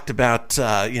 we talked about,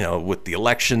 with the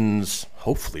elections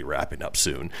hopefully wrapping up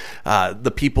soon,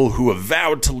 the people who have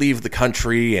vowed to leave the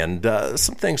country and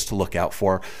some things to look out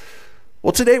for.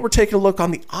 Well, today we're taking a look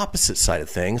on the opposite side of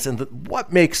things and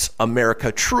what makes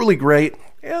America truly great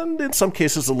and in some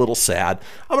cases a little sad.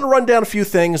 I'm going to run down a few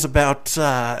things about,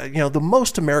 the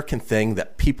most American thing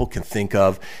that people can think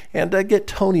of and get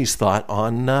Tony's thought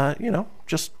on,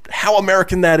 just how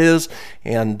American that is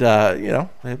and,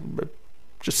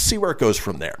 just see where it goes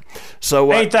from there.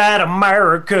 So, ain't that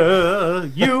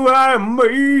America? You are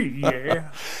me.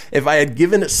 Yeah. If I had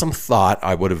given it some thought,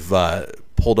 I would have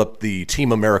pulled up the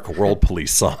Team America World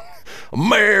Police song.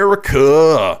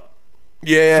 America,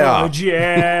 yeah. Oh,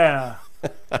 yeah.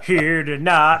 Here to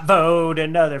not vote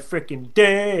another freaking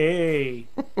day.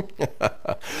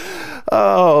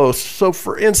 Oh, so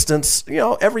for instance,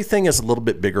 everything is a little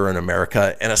bit bigger in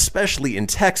America, and especially in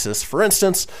Texas. For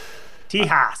instance,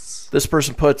 Tejas. This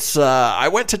person puts, I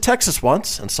went to Texas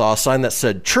once and saw a sign that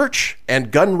said church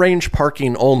and gun range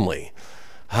parking only.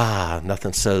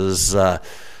 Nothing says,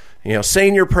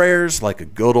 saying your prayers like a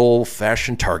good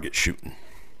old-fashioned target shooting.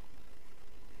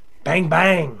 Bang,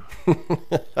 bang.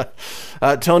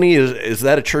 Tony, is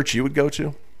that a church you would go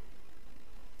to?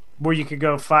 Where you could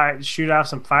go shoot off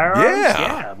some firearms?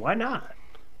 Yeah, why not?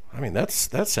 I mean, that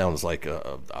sounds like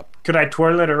a... Could I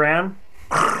twirl it around?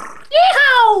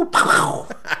 Yeehaw!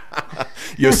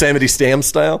 Yosemite Sam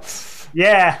style?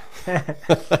 Yeah.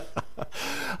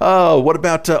 Oh, what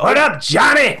about... what up,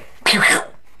 Johnny?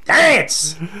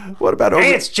 Dance! What about...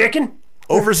 Dance, chicken!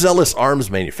 Overzealous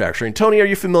arms manufacturing. Tony, are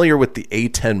you familiar with the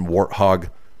A-10 Warthog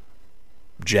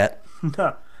jet?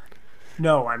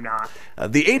 No, I'm not.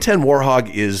 The A-10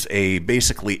 Warthog is a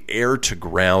basically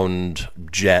air-to-ground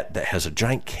jet that has a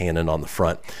giant cannon on the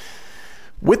front.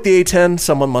 With the A-10,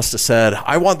 someone must have said,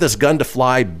 I want this gun to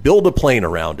fly, build a plane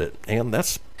around it. And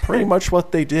that's pretty much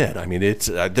what they did. I mean, it's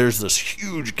there's this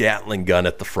huge Gatling gun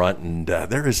at the front, and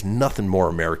there is nothing more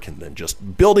American than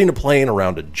just building a plane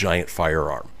around a giant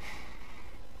firearm.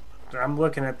 I'm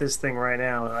looking at this thing right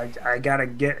now.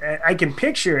 I can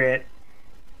picture it.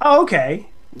 Oh, okay.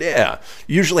 Yeah.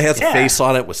 Usually has a face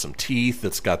on it with some teeth.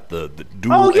 It's got the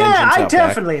dual engines out I back.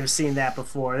 definitely have seen that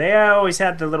before. They always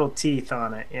had the little teeth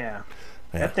on it. Yeah.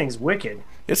 That thing's wicked.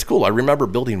 It's cool. I remember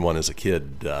building one as a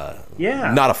kid. Not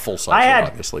a full-size one,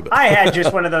 obviously. But I had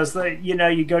just one of those,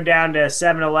 you go down to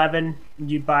 7-Eleven, and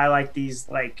you buy, these,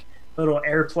 little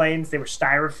airplanes. They were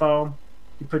styrofoam.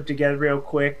 You put it together real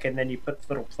quick, and then you put the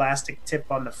little plastic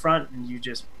tip on the front, and you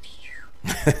just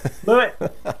blew it.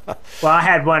 Well, I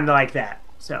had one like that,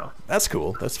 so. That's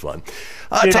cool. That's fun.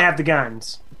 Didn't have the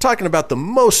guns. Talking about the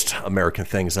most American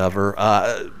things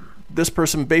ever, this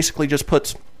person basically just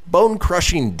puts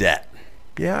bone-crushing debt.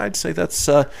 Yeah, I'd say that's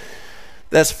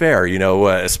fair,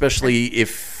 especially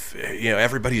if,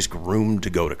 everybody's groomed to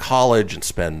go to college and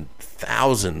spend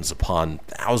thousands upon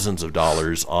thousands of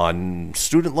dollars on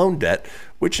student loan debt,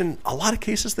 which in a lot of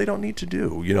cases they don't need to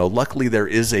do. Luckily there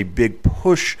is a big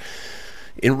push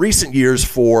in recent years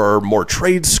for more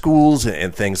trade schools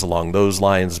and things along those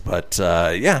lines. But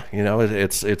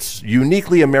it's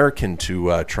uniquely American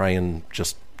to try and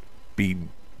just be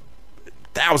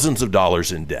thousands of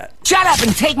dollars in debt. Shut up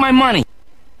and take my money.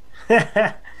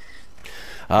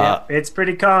 It's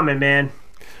pretty common, man.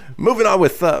 Moving on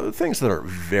with things that are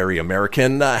very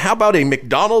American. How about a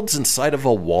McDonald's inside of a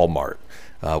Walmart?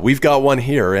 We've got one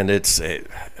here, and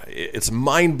it's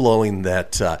mind-blowing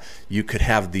that you could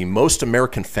have the most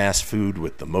American fast food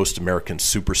with the most American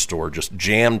superstore just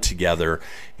jammed together.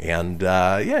 And,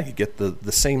 you get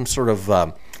the same sort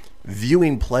of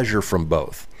viewing pleasure from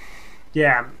both.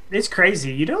 Yeah, it's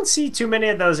crazy. You don't see too many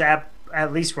of those at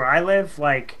least where I live.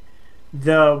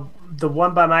 The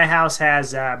one by my house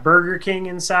has Burger King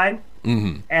inside,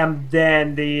 and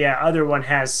then the other one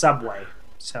has Subway.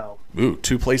 So,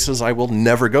 two places I will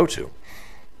never go to.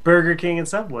 Burger King and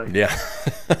Subway. Yeah.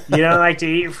 You don't like to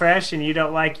eat fresh, and you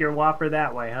don't like your Whopper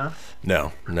that way, huh?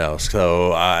 No.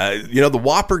 So, the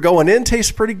Whopper going in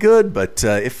tastes pretty good, but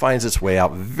it finds its way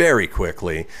out very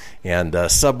quickly. And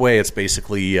Subway, it's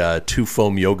basically 2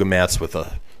 foam yoga mats with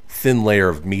a thin layer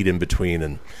of meat in between,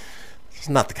 and it's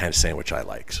not the kind of sandwich I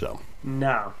like. So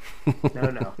no.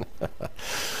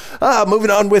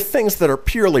 Moving on with things that are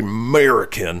purely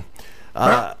American.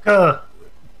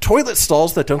 Toilet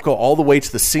stalls that don't go all the way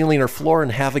to the ceiling or floor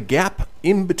and have a gap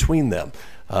in between them.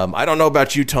 I don't know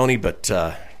about you, Tony, but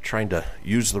trying to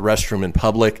use the restroom in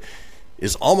public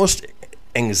is almost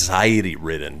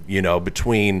anxiety-ridden,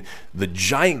 between the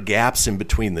giant gaps in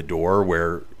between the door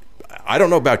where, I don't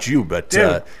know about you, but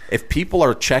if people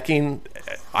are checking,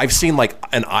 I've seen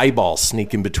an eyeball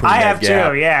sneak in between that gap. I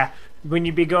have too, yeah. When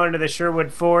you be going to the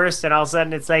Sherwood Forest and all of a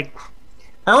sudden it's like,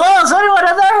 hello, is anyone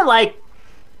in there?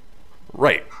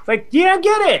 Right. Like, you don't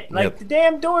get it. Like, Yep. the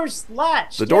damn door's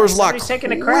latched. The door's locked. Somebody's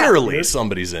taking a crap, Clearly, dude.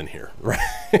 somebody's in here. Right.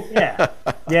 Yeah.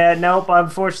 Yeah, nope.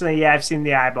 Unfortunately, yeah, I've seen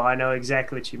the eyeball. I know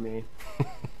exactly what you mean.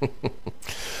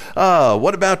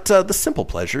 What about the simple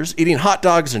pleasures? Eating hot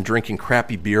dogs and drinking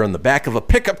crappy beer on the back of a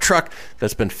pickup truck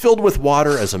that's been filled with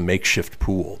water as a makeshift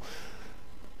pool.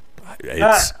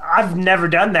 I've never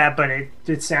done that, but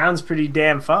it sounds pretty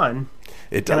damn fun.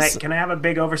 It does. Can I have a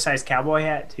big oversized cowboy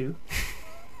hat, too?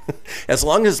 As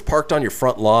long as it's parked on your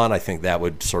front lawn, I think that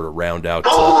would sort of round out.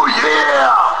 Oh,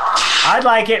 yeah! I'd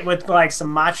like it with, like, some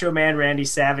Macho Man Randy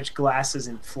Savage glasses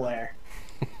and flair.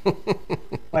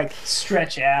 Like,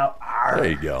 stretch out. Arr.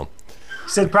 There you go.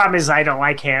 So the problem is I don't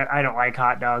like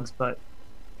hot dogs, but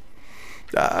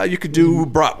You could do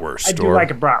bratwurst. I do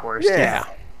like a bratwurst. Yeah.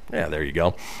 Yeah, there you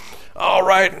go. All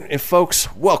right, and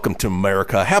folks, welcome to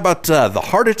America. How about the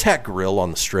Heart Attack Grill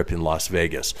on the Strip in Las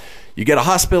Vegas? You get a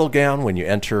hospital gown when you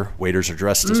enter. Waiters are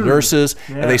dressed as nurses,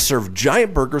 and they serve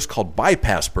giant burgers called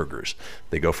bypass burgers.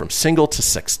 They go from single to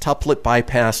sextuplet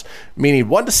bypass, meaning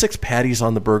 1 to 6 patties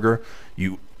on the burger.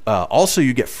 You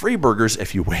get free burgers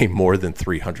if you weigh more than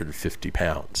 350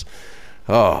 pounds.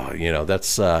 Oh,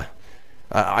 that's...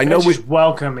 I know we're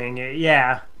welcoming it,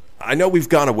 yeah. I know we've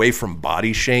gone away from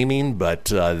body shaming, but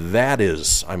that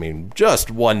is, just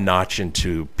one notch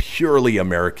into purely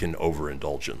American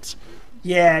overindulgence.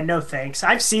 Yeah, no thanks.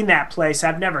 I've seen that place.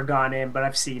 I've never gone in, but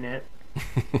I've seen it.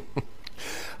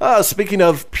 Speaking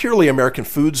of purely American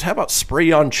foods, how about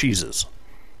spray-on cheeses?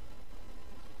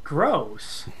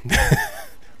 Gross.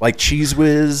 Like Cheese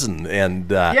Whiz and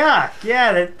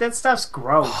yeah, that stuff's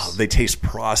gross. They taste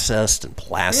processed and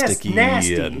plasticky. Yeah, it's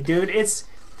nasty, dude. It's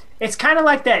kind of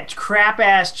like that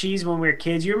crap-ass cheese when we were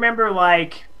kids. You remember,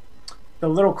 like, the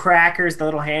little crackers, the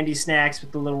little handy snacks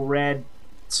with the little red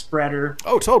spreader?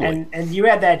 Oh, totally. And you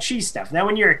had that cheese stuff. Now,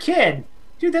 when you're a kid,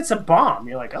 dude, that's a bomb.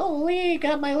 You're like, oh, we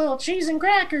got my little cheese and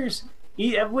crackers.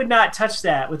 I would not touch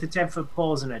that with a 10-foot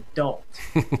pole as an adult.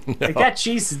 No. Like, that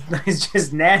cheese is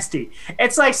just nasty.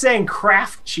 It's like saying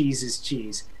Kraft cheese is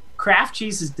cheese. Kraft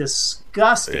cheese is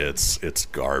disgusting. It's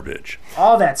garbage.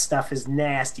 All that stuff is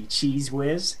nasty. Cheese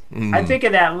Whiz. I think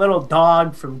of that little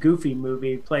dog from Goofy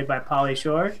movie played by Pauly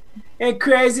Shore. And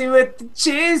crazy with the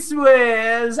Cheese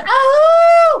Whiz.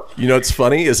 Oh! You know what's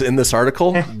funny is in this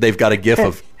article they've got a gif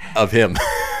of him.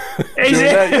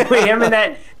 Exactly. Him and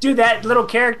that dude, that little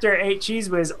character ate Cheese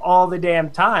Whiz all the damn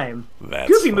time.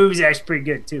 Goofy movie's actually pretty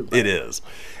good too. It is.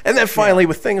 And then finally,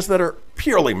 with things that are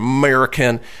purely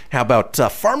American, how about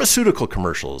pharmaceutical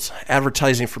commercials,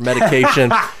 advertising for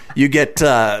medication? You get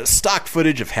stock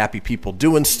footage of happy people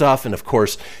doing stuff, and of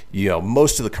course,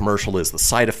 most of the commercial is the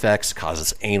side effects,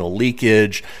 causes anal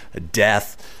leakage,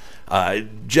 death.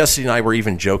 Jesse and I were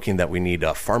even joking that we need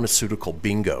a pharmaceutical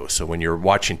bingo. So when you're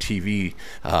watching TV,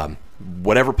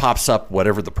 whatever pops up,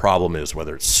 whatever the problem is,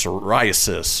 whether it's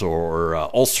psoriasis or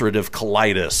ulcerative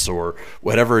colitis or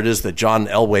whatever it is that John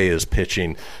Elway is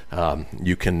pitching,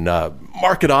 you can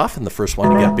mark it off, and the first one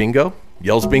to get bingo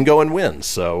yells bingo and wins.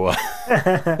 So,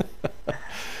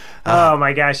 oh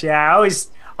my gosh, yeah, I always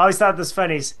thought this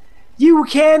funny. You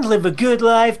can live a good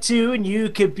life too, and you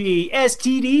could be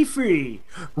STD free.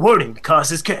 Warning: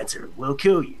 causes cancer, will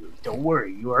kill you. Don't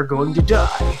worry, you are going to die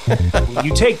when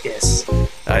you take this.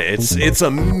 It's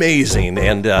amazing,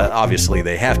 and obviously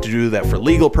they have to do that for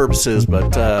legal purposes,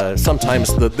 but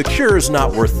sometimes the cure is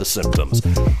not worth the symptoms.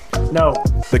 No.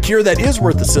 The cure that is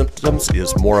worth the symptoms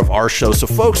is more of our show. So,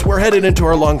 folks, we're headed into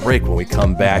our long break. When we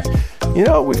come back, we're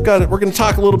going to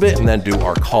talk a little bit and then do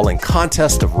our calling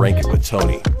contest of Rank It with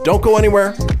Tony. Don't go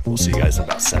anywhere. We'll see you guys in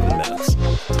about 7 minutes.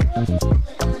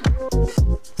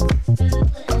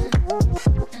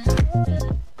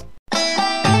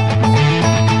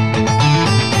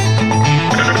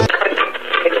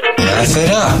 Laugh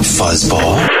it up,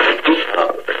 fuzzball.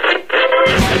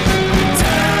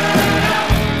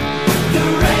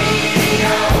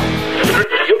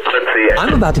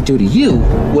 I'm about to do to you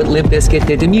what Limp Bizkit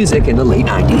did to music in the late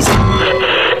 90s.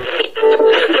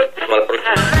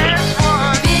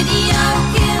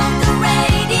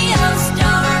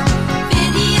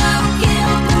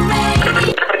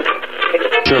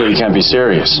 Surely you can't be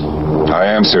serious. I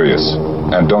am serious.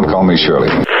 And don't call me Shirley.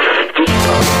 Here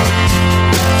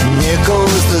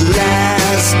goes the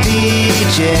last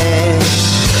DJ.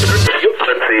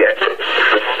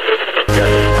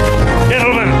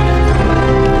 Gentlemen,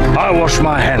 I wash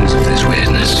my hands of this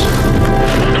weirdness.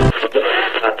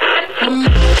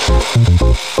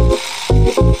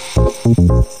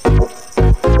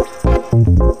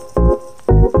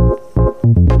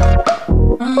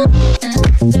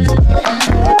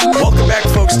 Welcome back,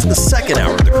 folks, to the second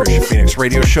hour of the Christian Phoenix Radio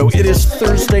Radio Show. It is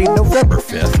Thursday, November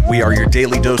 5th. We are your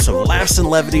daily dose of laughs and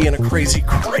levity in a crazy,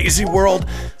 crazy world.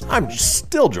 I'm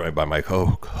still joined by my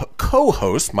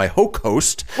co-host, my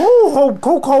host,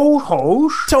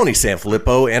 Tony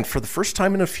Sanfilippo. And for the first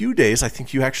time in a few days, I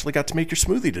think you actually got to make your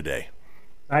smoothie today.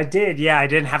 I did, yeah. I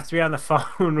didn't have to be on the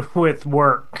phone with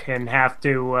work and have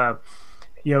to,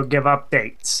 give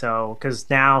updates. So, because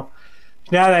now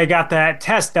that I got that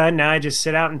test done, now I just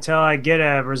sit out until I get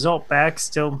a result back.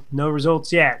 Still no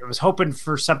results yet. I was hoping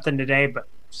for something today, but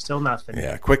still nothing.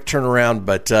 Yeah, quick turnaround,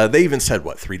 but they even said,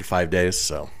 3 to 5 days,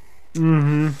 so.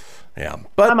 Mm-hmm. Yeah,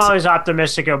 but I'm always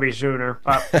optimistic it'll be sooner,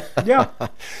 but yeah.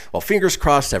 Well, fingers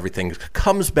crossed everything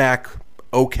comes back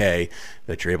okay,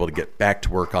 that you're able to get back to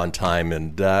work on time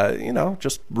and,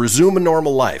 just resume a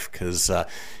normal life because,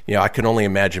 I can only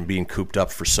imagine being cooped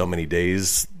up for so many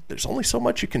days. There's only so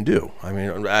much you can do. I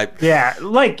mean,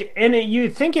 you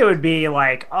think it would be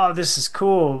like, oh, this is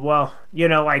cool. Well,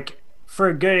 for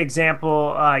a good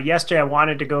example, yesterday I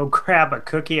wanted to go grab a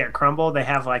cookie at Crumble. They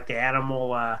have like the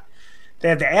animal, they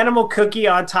have the animal cookie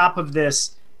on top of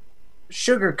this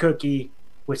sugar cookie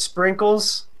with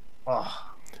sprinkles. Oh,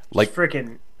 like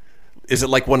freaking. Is it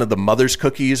like one of the mother's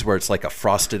cookies where it's like a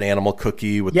frosted animal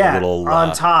cookie with the little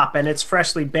on top, and it's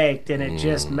freshly baked and it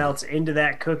just melts into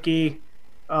that cookie.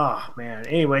 Oh man.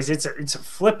 Anyways, it's a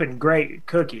flippin' great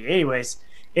cookie. Anyways,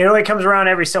 it only comes around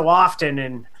every so often,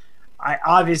 and I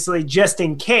obviously, just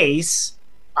in case,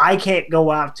 I can't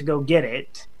go out to go get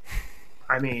it.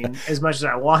 I mean, as much as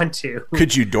I want to.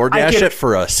 Could you DoorDash it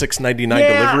for a $6.99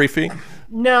 delivery fee?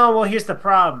 No, well, here's the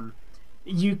problem.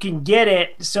 You can get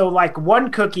it, so like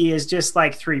one cookie is just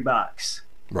like $3.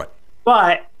 Right.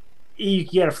 But you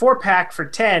can get a 4-pack for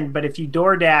 $10, but if you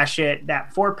DoorDash it,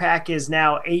 that 4-pack is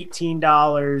now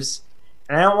 $18.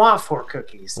 And I don't want 4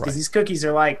 cookies because these cookies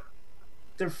are like,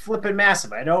 they're flipping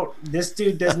massive. This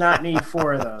dude does not need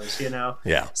 4 of those,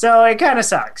 Yeah. So it kind of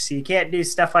sucks. You can't do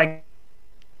stuff like.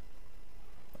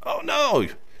 Oh no!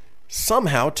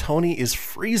 Somehow Tony is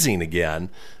freezing again.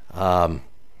 Of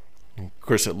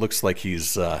course, it looks like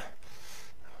he's. Boy,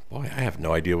 I have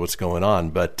no idea what's going on,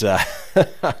 but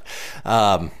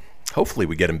hopefully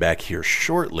we get him back here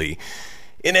shortly.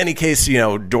 In any case,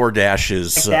 DoorDash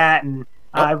is like that, and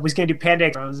I was going to do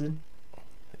Panda Frozen.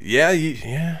 Yeah,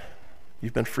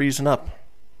 you've been freezing up.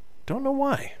 Don't know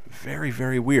why. Very,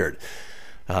 very weird.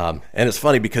 And it's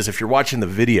funny because if you're watching the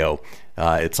video,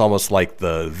 it's almost like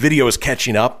the video is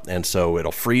catching up, and so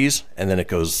it'll freeze, and then it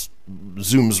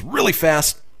zooms really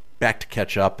fast back to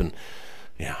catch up, and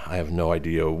I have no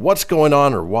idea what's going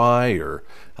on or why, or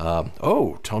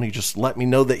Tony just let me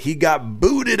know that he got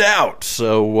booted out.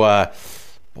 So,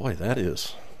 boy, that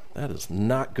is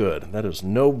not good. That is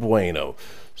no bueno.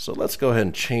 So let's go ahead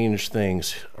and change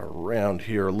things around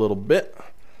here a little bit.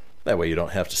 That way you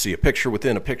don't have to see a picture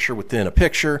within a picture within a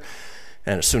picture.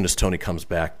 And as soon as Tony comes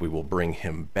back, we will bring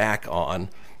him back on.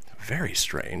 Very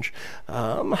strange.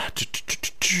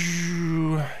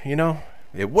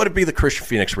 It wouldn't be the Christian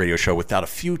Fenix Radio Show without a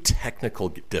few technical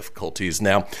difficulties.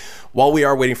 Now, while we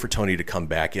are waiting for Tony to come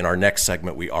back, in our next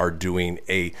segment, we are doing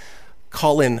a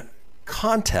call-in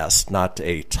contest, not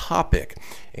a topic.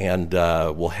 And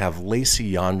we'll have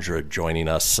Lacey Yandra joining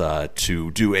us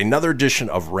to do another edition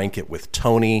of Rank It with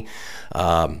Tony.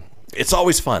 It's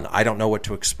always fun. I don't know what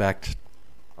to expect.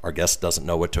 Our guest doesn't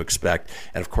know what to expect.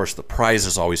 And, of course, the prize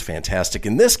is always fantastic.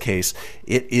 In this case,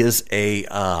 it is a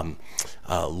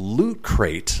Loot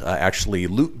Crate, actually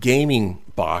Loot Gaming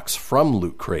box from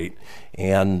Loot Crate.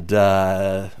 And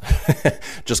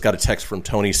just got a text from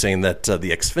Tony saying that the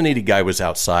Xfinity guy was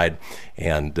outside,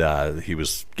 and he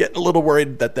was getting a little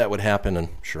worried that would happen, and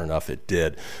sure enough, it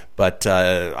did. But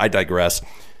I digress.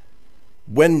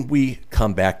 When we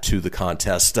come back to the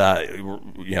contest,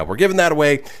 we're giving that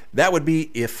away. That would be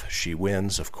if she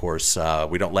wins, of course.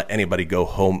 We don't let anybody go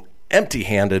home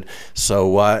empty-handed.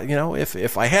 So,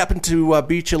 if I happen to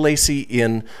beat you, Lacey,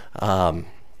 in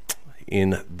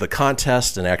the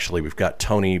contest, and actually we've got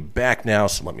Tony back now,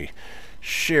 so let me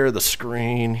share the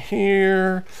screen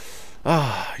here.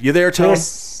 You there, Tony?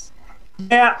 Yes.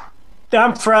 Yeah,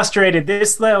 I'm frustrated.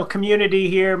 This little community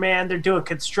here, man, they're doing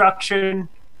construction,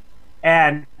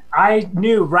 and I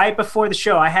knew right before the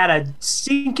show, I had a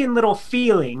stinking little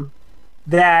feeling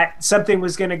that something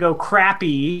was going to go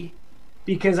crappy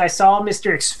because I saw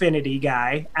Mr. Xfinity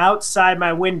guy outside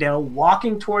my window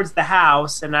walking towards the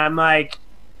house, and I'm like,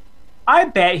 I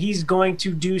bet he's going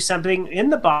to do something in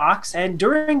the box, and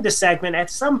during the segment, at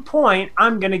some point,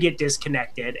 I'm going to get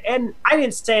disconnected. And I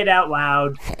didn't say it out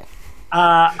loud.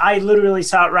 I literally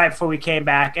saw it right before we came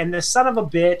back, and the son of a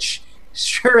bitch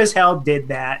sure as hell did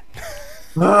that.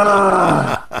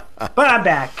 But I'm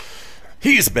back.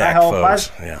 He's back,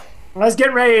 folks. Yeah. I was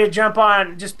getting ready to jump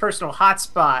on just personal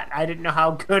hotspot. I didn't know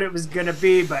how good it was going to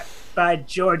be, but by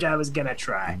George, I was going to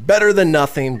try. Better than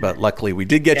nothing, but luckily we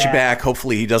did get you back.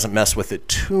 Hopefully he doesn't mess with it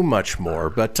too much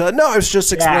more. But no, I was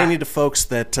just explaining to folks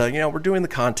that, we're doing the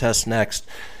contest next,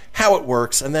 how it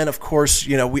works. And then, of course,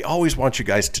 we always want you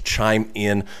guys to chime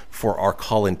in for our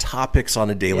call-in topics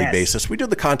on a daily basis. We do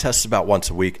the contests about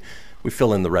once a week. We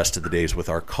fill in the rest of the days with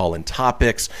our call-in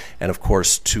topics. And, of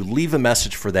course, to leave a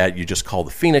message for that, you just call the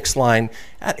Fenix line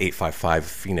at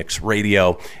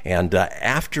 855-FENIX-RADIO. And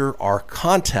after our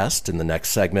contest in the next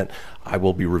segment, I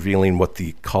will be revealing what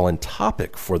the call-in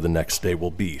topic for the next day will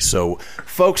be. So,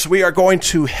 folks, we are going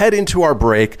to head into our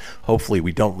break. Hopefully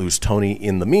we don't lose Tony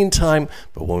in the meantime.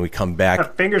 But when we come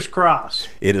back, fingers crossed,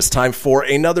 it is time for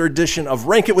another edition of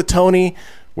Rank It with Tony,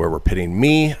 where we're pitting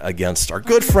me against our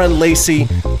good friend Lacey.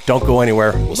 Don't go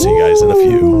anywhere. We'll see you guys in a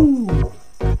few.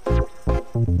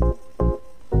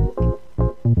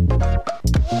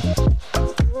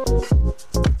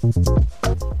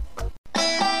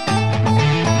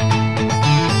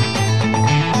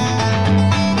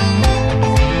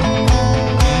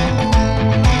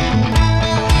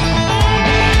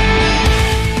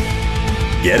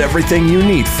 Get everything you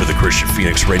need for the Christian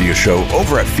Fenix Radio Show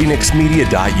over at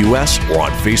phoenixmedia.us or on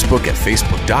Facebook at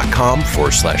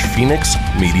facebook.com/Fenix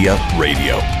Media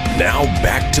Radio. Now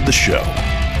back to the show.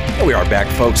 Here we are back,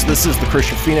 folks. This is the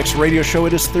Christian Fenix Radio Show.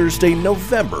 It is Thursday,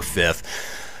 November 5th.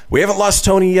 We haven't lost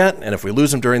Tony yet, and if we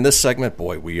lose him during this segment,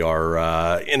 boy, we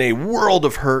are in a world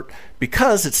of hurt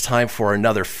because it's time for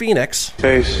another Fenix.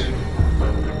 Face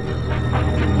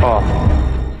off.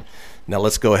 Now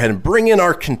let's go ahead and bring in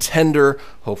our contender.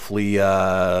 Hopefully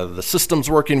the system's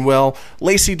working well.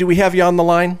 Lacey, do we have you on the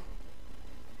line?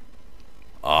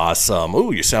 Awesome.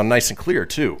 Ooh, you sound nice and clear,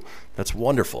 too. That's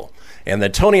wonderful. And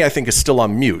then Tony, I think, is still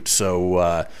on mute.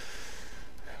 So,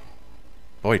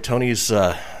 boy, Tony's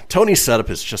setup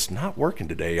is just not working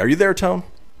today. Are you there, Tone?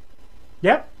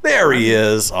 Yep. There he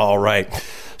is. All right.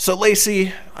 So,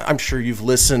 Lacey, I'm sure you've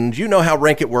listened. You know how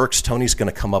Rank It works. Tony's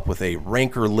going to come up with a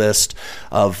ranker list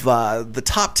of the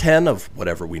top 10 of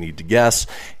whatever we need to guess.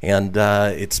 And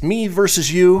it's me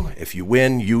versus you. If you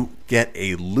win, you get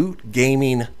a Loot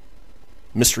Gaming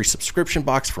mystery subscription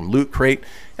box from Loot Crate.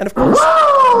 And, of course,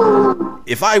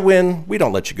 if I win, we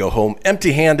don't let you go home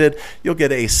empty-handed. You'll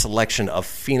get a selection of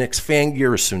Fenix fan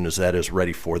gear as soon as that is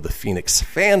ready for the Fenix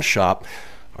Fan Shop.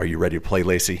 Are you ready to play,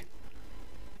 Lacey?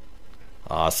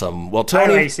 Awesome. Well,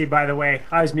 Tony. Hi, Lacey, by the way.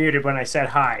 I was muted when I said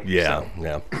hi. Yeah,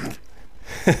 yeah.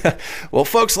 Well,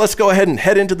 folks, let's go ahead and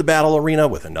head into the battle arena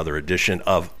with another edition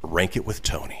of Rank It with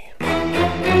Tony.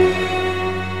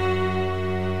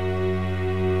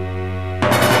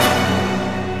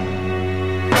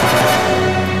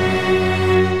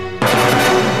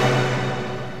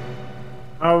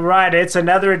 All right, it's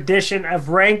another edition of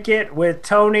Rank It with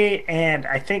Tony, and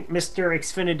I think Mr.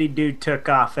 Xfinity Dude took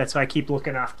off. That's why I keep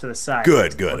looking off to the side.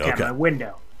 Good, Look okay. Out my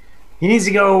window. He needs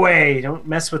to go away. Don't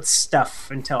mess with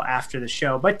stuff until after the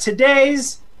show. But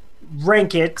today's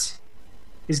Rank It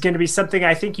is going to be something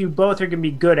I think you both are going to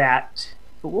be good at,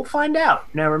 but we'll find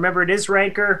out. Now, remember, it is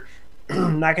Ranker.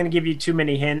 I'm not going to give you too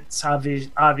many hints.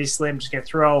 Obviously, I'm just going to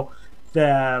throw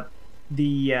the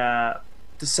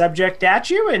subject at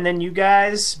you, and then you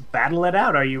guys battle it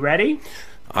out. Are you ready?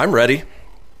 I'm ready.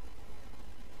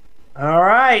 All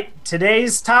right.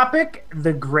 Today's topic,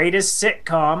 the greatest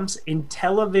sitcoms in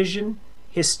television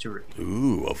history.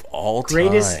 Ooh, of all time.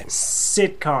 Greatest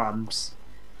sitcoms.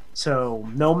 So,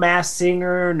 no Masked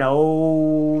Singer,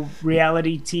 no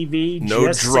reality TV, no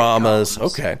just dramas.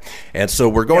 sitcoms. Okay. And so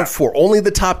we're going for only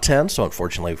the top 10. So,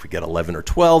 unfortunately, if we get 11 or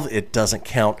 12, it doesn't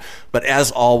count. But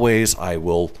as always, I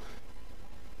will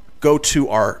go to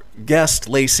our guest,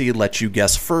 Lacey, let you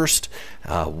guess first.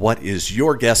 What is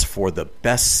your guess for the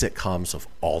best sitcoms of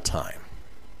all time?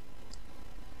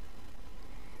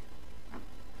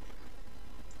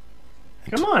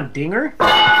 Come on, Dinger.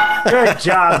 Good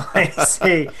job,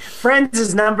 Lacey. Friends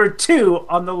is number 2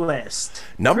 on the list.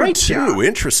 Number Great 2, job.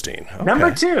 Interesting. Okay.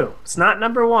 Number 2. It's not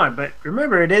number 1, but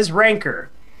remember, it is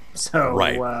Ranker. So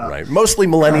right. Mostly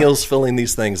millennials filling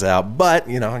these things out, but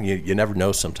you never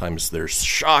know. Sometimes there's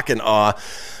shock and awe.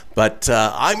 But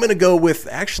I'm going to go with,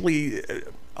 actually,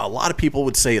 a lot of people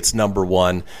would say it's number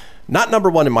 1. Not number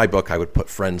 1 in my book. I would put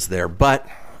Friends there, but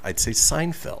I'd say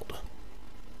Seinfeld.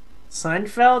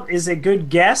 Seinfeld is a good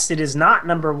guess. It is not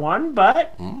number 1,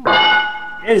 but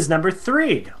it is number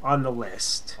 3 on the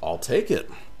list. I'll take it.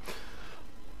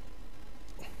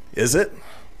 Is it?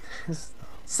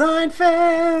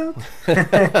 Seinfeld.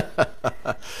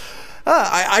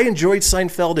 I enjoyed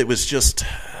Seinfeld. It was just,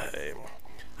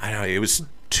 I don't know, it was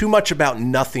too much about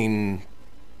nothing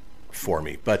for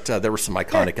me, but there were some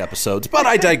iconic episodes. But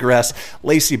I digress.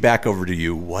 Lacey, back over to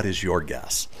you. What is your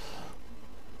guess?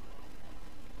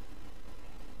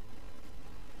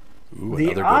 Ooh,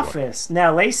 The Office.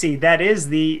 Now, Lacey, that is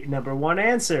the number one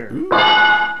answer. Ooh.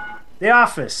 The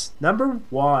Office, number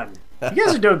one. You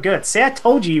guys are doing good. See, I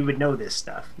told you would know this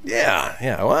stuff.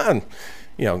 Yeah. Well,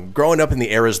 and, growing up in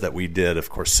the eras that we did, of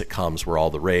course, sitcoms were all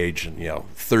the rage, and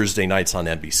Thursday nights on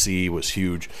NBC was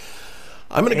huge.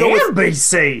 I'm going to go with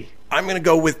NBC. I'm going to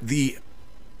go with the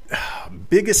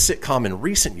biggest sitcom in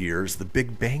recent years, The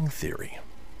Big Bang Theory.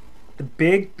 The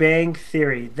Big Bang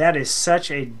Theory. That is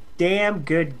such a damn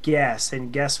good guess.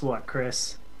 And guess what,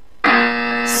 Chris?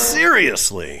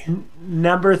 Seriously?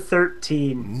 Number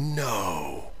 13.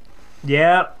 No.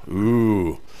 Yep.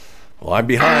 Ooh. Well, I'm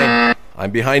behind.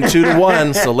 I'm behind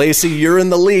 2-1. So, Lacey, you're in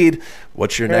the lead.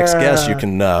 What's your next guess? You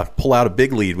can pull out a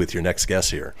big lead with your next guess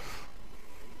here.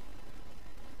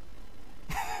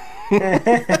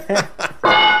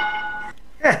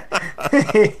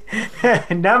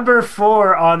 Number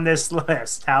 4 on this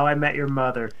list. How I Met Your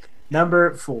Mother.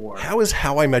 Number 4. How is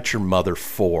How I Met Your Mother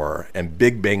 4 and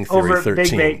Big Bang Theory Over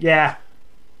 13? Big Bang, yeah.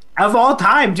 Of all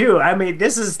time, too. I mean,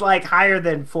 this is like higher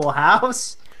than Full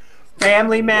House,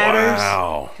 Family Matters.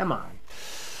 Wow. Come on.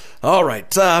 All right.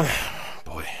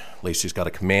 Boy, Lacey's got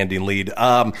a commanding lead.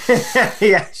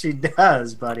 Yeah, she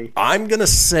does, buddy. I'm going to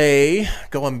say,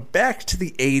 going back to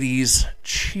the 80s,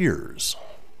 Cheers.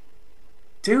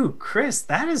 Dude, Chris,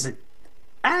 that is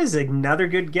another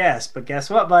good guess. But guess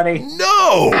what, buddy?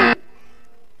 No!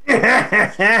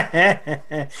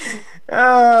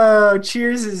 Oh,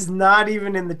 Cheers is not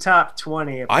even in the top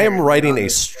 20. I am writing a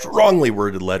strongly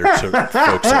worded letter to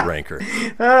folks at Ranker.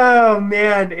 Oh,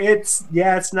 man. It's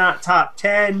not top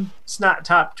 10. It's not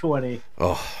top 20.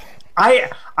 Oh. I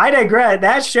digress.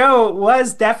 That show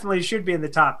definitely should be in the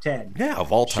top 10. Yeah,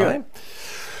 of all time.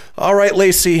 All right,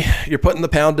 Lacey, you're putting the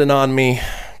pounding on me.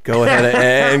 Go ahead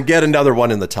and get another one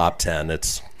in the top 10.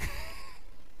 It's...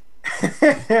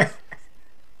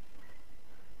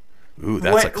 Ooh,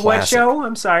 that's a classic. What show?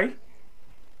 I'm sorry.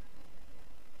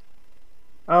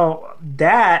 Oh,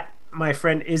 that, my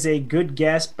friend, is a good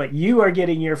guess, but you are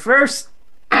getting your first.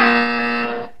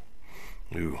 Ooh.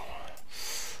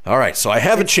 All right, so I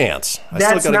have a chance.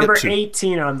 That's number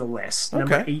 18 on the list. Okay.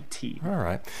 Number 18. All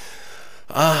right.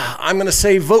 I'm going to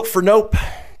say vote for Nope,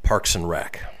 Parks and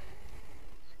Rec.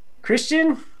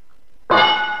 Christian?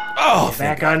 Oh,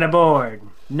 back on the board.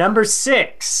 Number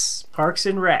 6, Parks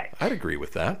and Rec. I'd agree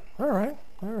with that. All right.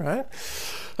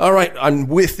 I'm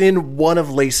within one of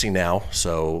Lacey now,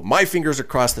 so my fingers are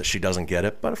crossed that she doesn't get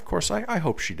it, but of course I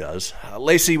hope she does.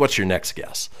 Lacey, what's your next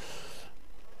guess?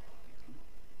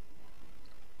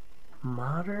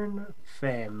 Modern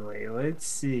Family. Let's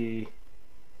see.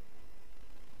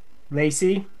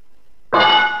 Lacey?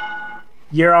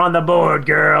 You're on the board,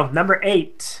 girl. Number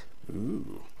 8.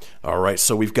 Ooh. All right,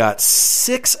 so we've got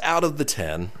 6 out of the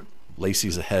 10.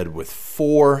 Lacey's ahead with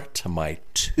 4 to my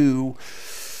 2.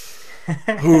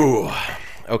 Ooh.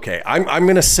 Okay, I'm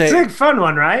going to say... It's a big fun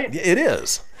one, right? It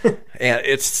is. And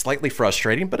it's slightly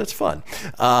frustrating, but it's fun.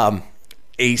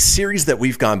 A series that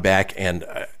we've gone back, and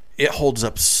it holds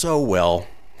up so well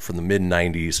from the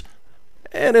mid-'90s,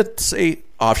 and it's a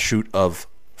offshoot of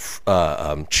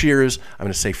Cheers. I'm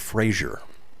going to say Frasier.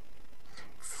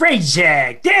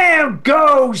 Frasier! There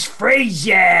goes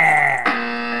Frasier!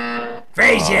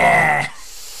 Frasier!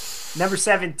 Number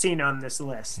 17 on this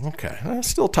list. Okay,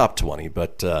 still top 20,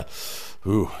 but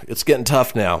it's getting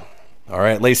tough now. All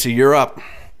right, Lacey, you're up.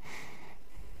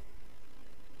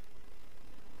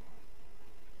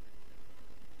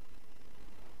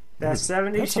 That's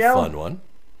 70 That's show. a fun one.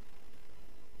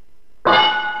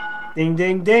 Ding,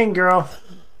 ding, ding, girl.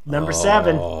 Number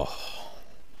 7.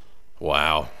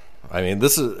 Wow. I mean,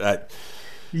 this is...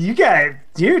 You got,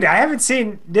 dude, I haven't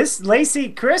seen this. Lacey,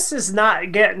 Chris is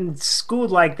not getting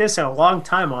schooled like this in a long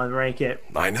time on Rank It.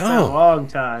 I know. It's been a long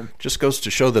time. Just goes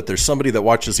to show that there's somebody that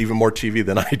watches even more TV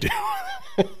than I do.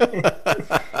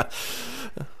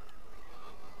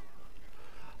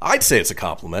 I'd say it's a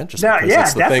compliment, just because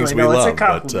it's the things we love. It's a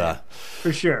compliment,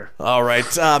 for sure. All right.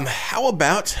 How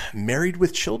about Married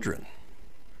with Children?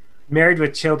 Married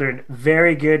with Children.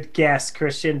 Very good guess,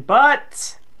 Christian.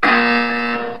 But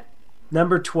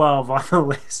number 12 on the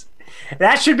list.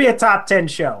 That should be a top 10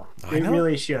 show. It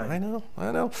really should. I know.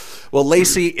 Well,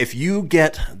 Lacey, if you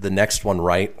get the next one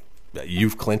right,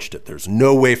 you've clinched it. There's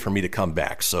no way for me to come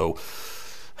back. So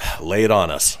lay it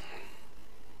on us.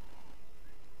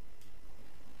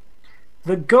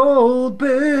 The Goldbergs.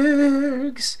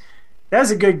 That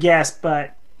was a good guess,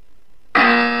 but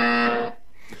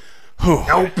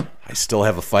nope. I still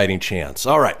have a fighting chance.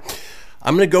 All right.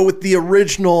 I'm going to go with the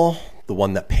original, the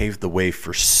one that paved the way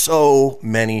for so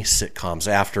many sitcoms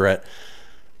after it.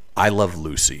 I Love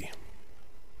Lucy.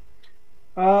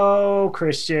 Oh,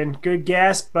 Christian, good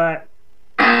guess, but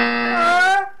you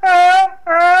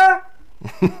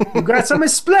got some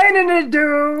explaining to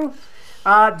do.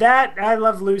 That I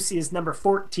Love Lucy is number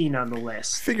 14 on the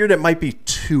list. Figured it might be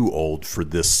too old for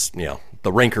this,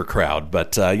 the ranker crowd,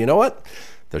 but you know what?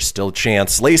 There's still a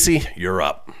chance. Lacey, you're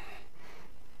up.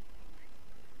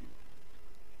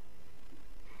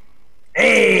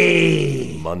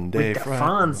 Hey! Monday, with the Friday.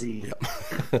 Fonzie.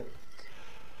 Yep.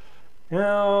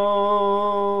 Oh,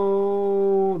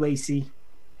 Lacey.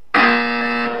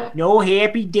 No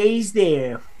happy days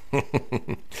there.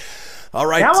 All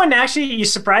right. That one actually, you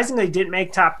surprisingly didn't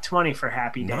make top 20 for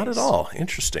happy days. Not at all.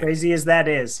 Interesting. Crazy as that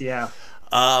is, yeah.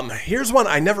 Here's one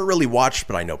I never really watched,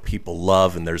 but I know people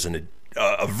love, and there's a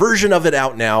version of it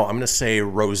out now. I'm going to say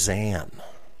Roseanne.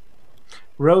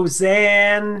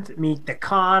 Roseanne, Meet the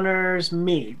Connors,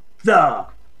 Meet the...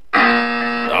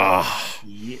 Yeah.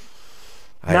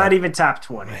 Not even top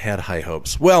 20. I had high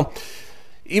hopes. Well,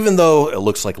 even though it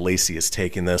looks like Lacey is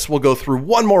taking this, we'll go through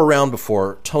one more round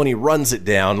before Tony runs it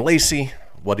down. Lacey,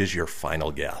 what is your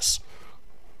final guess?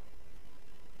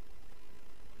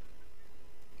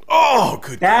 Oh,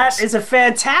 good guess. That is a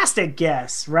fantastic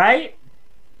guess, right?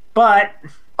 But...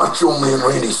 Macho Man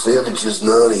Randy Savage is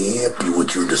not happy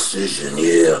with your decision,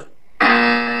 yeah.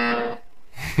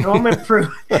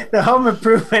 The Home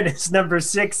Improvement is number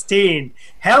 16.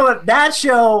 Hell, that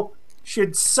show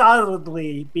should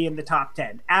solidly be in the top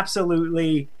 10.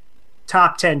 Absolutely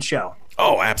top 10 show.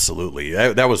 Oh, absolutely.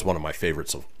 That was one of my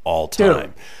favorites of all time.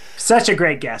 Dude, such a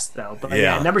great guess, though. But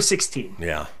yeah, number 16.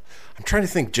 Yeah. I'm trying to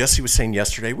think. Jesse was saying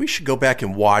yesterday, we should go back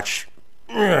and watch,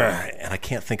 and I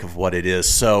can't think of what it is.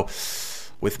 So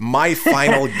with my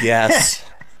final guess,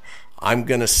 I'm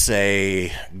going to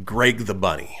say Greg the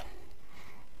Bunny.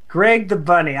 Greg the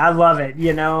Bunny. I love it.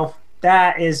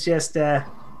 That is just I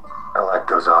like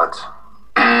those odds.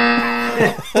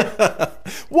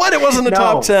 What? It wasn't a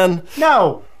top 10?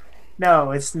 No,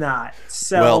 it's not.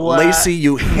 So, well, Lacey,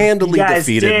 you handily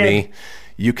defeated me.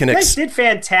 You guys did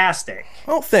fantastic.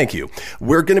 Oh, thank you.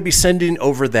 We're going to be sending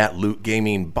over that Loot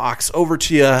Gaming box over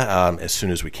to you as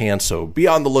soon as we can, so be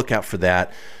on the lookout for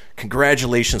that.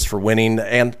 Congratulations for winning,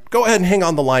 and go ahead and hang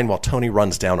on the line while Tony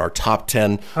runs down our top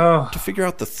 10 to figure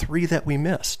out the 3 that we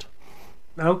missed.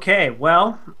 Okay,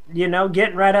 well,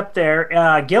 getting right up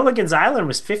there. Gilligan's Island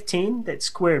was 15. That's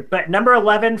squared. But number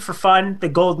 11 for fun, The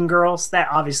Golden Girls. That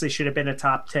obviously should have been a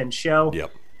top 10 show.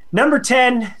 Yep. Number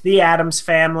 10, The Addams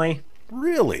Family.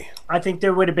 Really? I think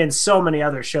there would have been so many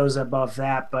other shows above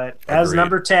that, but that was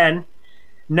number 10.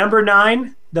 Number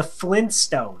 9, The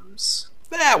Flintstones.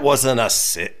 That wasn't a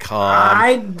sitcom.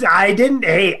 I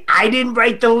didn't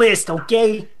write the list,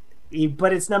 okay?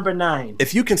 But it's number 9.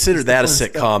 If you consider that a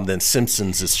sitcom, then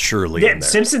Simpsons is surely in there.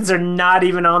 Simpsons are not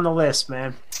even on the list,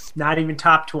 man. Not even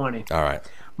top 20. All right.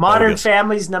 Modern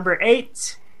Family's number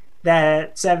 8.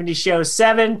 That 70 Show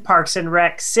 7. Parks and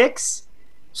Rec 6.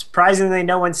 Surprisingly,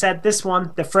 no one said this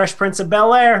one. The Fresh Prince of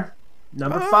Bel-Air,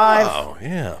 number 5. Oh,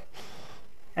 yeah.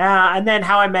 And then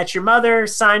How I Met Your Mother,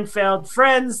 Seinfeld,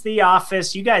 Friends, The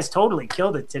Office. You guys totally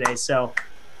killed it today, so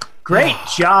great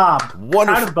job.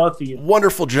 Proud of both of you.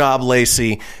 Wonderful job,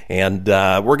 Lacey. And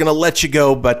we're going to let you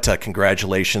go, but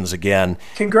congratulations again.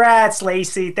 Congrats,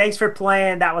 Lacey. Thanks for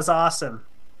playing. That was awesome.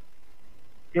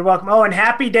 You're welcome. Oh, and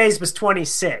Happy Days was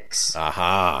 26.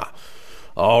 Aha.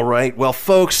 All right. Well,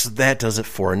 folks, that does it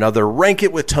for another Rank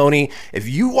It with Tony. If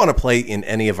you want to play in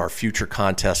any of our future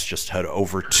contests, just head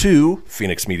over to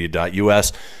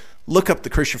phoenixmedia.us. Look up the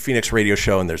Christian Phoenix Radio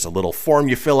Show, and there's a little form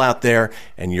you fill out there,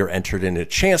 and you're entered in a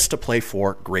chance to play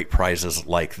for great prizes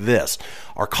like this.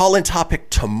 Our call-in topic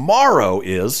tomorrow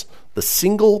is the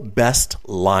single best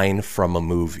line from a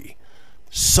movie.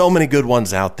 So many good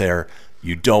ones out there.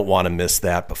 You don't want to miss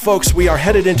that. But folks, we are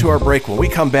headed into our break. When we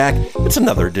come back, it's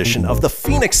another edition of the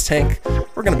Phoenix Tank.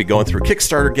 We're going to be going through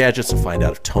Kickstarter gadgets and find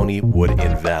out if Tony would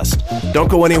invest. Don't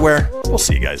go anywhere. We'll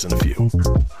see you guys in a few.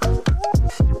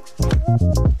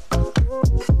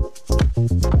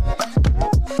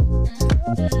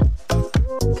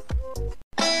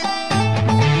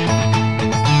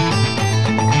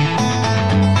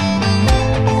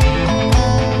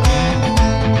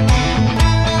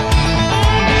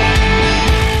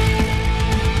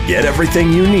 Get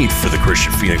everything you need for the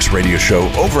Christian Phoenix Radio Show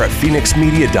over at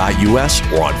phoenixmedia.us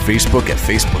or on Facebook at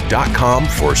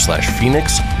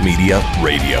facebook.com/Phoenix Media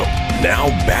Radio. Now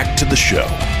back to the show.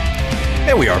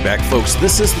 And we are back, folks.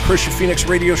 This is the Christian Phoenix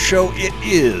Radio Show. It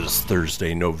is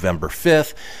Thursday, November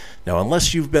 5th. Now,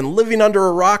 unless you've been living under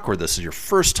a rock or this is your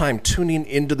first time tuning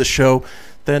into the show,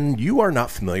 then you are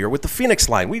not familiar with the Fenix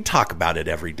line. We talk about it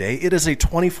every day. It is a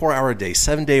 24-hour-a-day,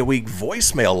 7-day-a-week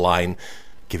voicemail line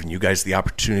giving you guys the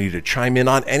opportunity to chime in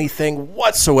on anything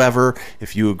whatsoever.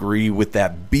 If you agree with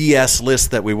that BS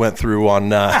list that we went through on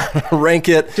Rank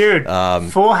It. Dude,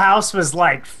 Full House was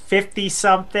like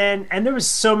 50-something, and there was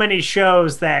so many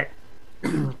shows that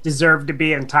deserved to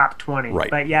be in top 20. Right.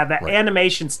 But yeah, the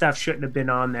animation stuff shouldn't have been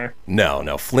on there. No.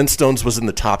 Flintstones was in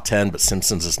the top 10, but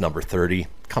Simpsons is number 30.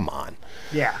 Come on.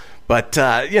 Yeah. But,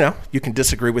 you can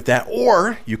disagree with that,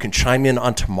 or you can chime in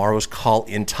on tomorrow's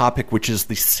call-in topic, which is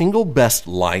the single best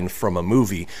line from a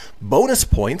movie. Bonus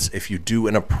points if you do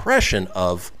an impression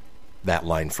of that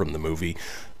line from the movie.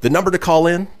 The number to call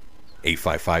in,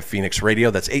 855-PHOENIX-RADIO.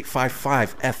 That's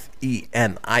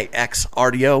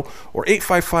 855-FENIX-RADIO, or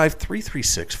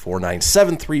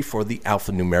 855-336-4973 for the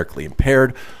alphanumerically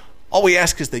impaired. All we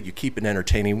ask is that you keep it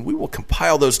entertaining. We will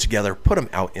compile those together, put them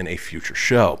out in a future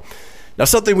show. Now,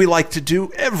 something we like to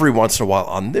do every once in a while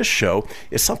on this show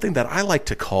is something that I like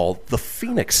to call the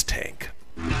Fenix Tank.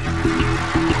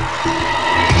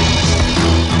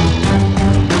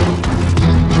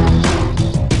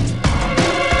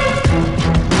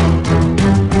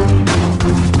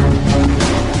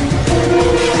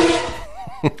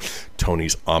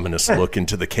 Tony's ominous look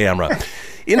into the camera.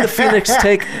 In the Fenix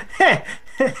Tank...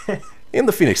 In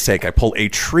the Fenix Tank, I pull a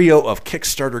trio of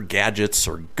Kickstarter gadgets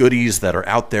or goodies that are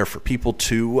out there for people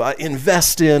to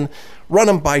invest in, run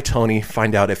them by Tony,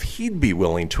 find out if he'd be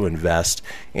willing to invest,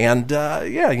 and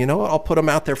I'll put them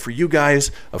out there for you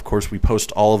guys. Of course, we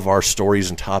post all of our stories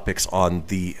and topics on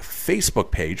the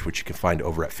Facebook page, which you can find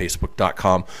over at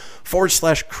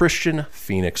facebook.com/Christian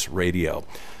Fenix Radio.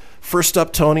 First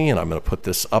up, Tony, and I'm going to put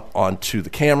this up onto the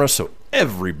camera so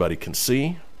everybody can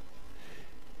see,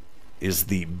 is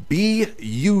the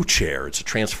BU chair. It's a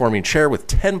transforming chair with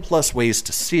 10 plus ways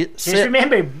to sit. Just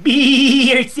remember,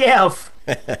 be yourself.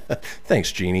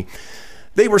 Thanks, Jeannie.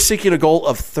 They were seeking a goal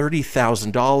of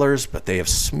 $30,000, but they have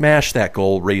smashed that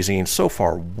goal, raising so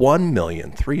far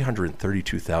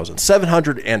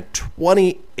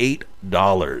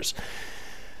 $1,332,728.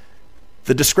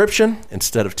 The description,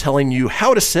 instead of telling you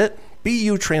how to sit,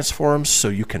 BU transforms so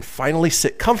you can finally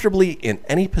sit comfortably in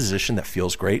any position that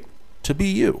feels great to be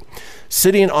you.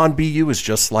 Sitting on BU is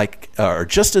just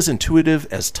as intuitive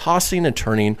as tossing and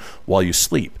turning while you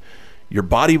sleep. Your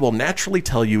body will naturally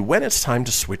tell you when it's time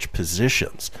to switch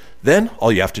positions. Then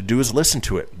all you have to do is listen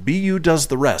to it. BU does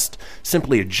the rest.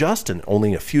 Simply adjust in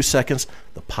only a few seconds.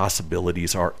 The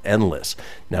possibilities are endless.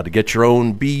 Now, to get your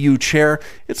own BU chair,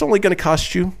 it's only going to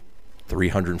cost you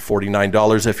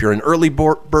 $349 if you're an early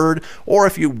bird, or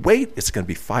if you wait, it's going to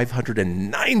be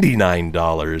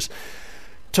 $599.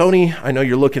 Tony, I know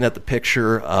you're looking at the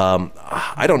picture.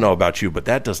 I don't know about you, but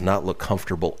that does not look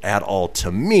comfortable at all to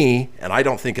me, and I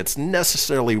don't think it's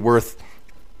necessarily worth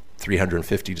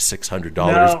 $350 to $600.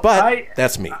 No, but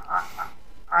that's me.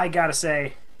 I gotta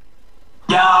say,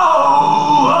 no.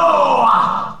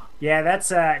 Yeah,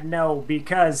 that's no,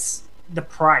 because the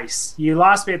price. You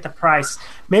lost me at the price.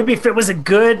 Maybe if it was a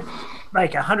good,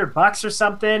 like $100 or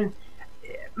something,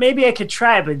 maybe I could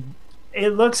try it, but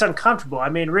it looks uncomfortable. I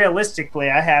mean, realistically,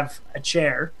 I have a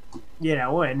chair,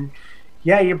 and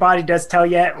yeah, your body does tell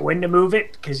you when to move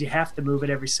it because you have to move it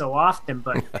every so often,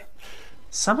 but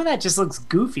some of that just looks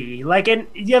goofy. And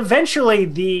eventually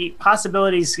the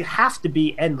possibilities have to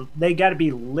be, and they got to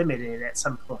be limited at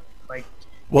some point.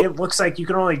 It looks like you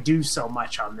can only do so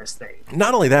much on this thing.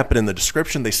 Not only that, but in the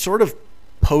description, they sort of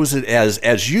pose it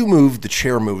as you move, the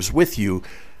chair moves with you.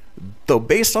 Though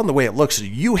based on the way it looks,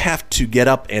 you have to get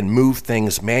up and move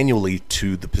things manually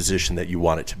to the position that you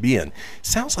want it to be in.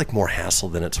 Sounds like more hassle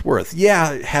than it's worth.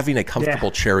 Yeah, having a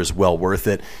comfortable chair is well worth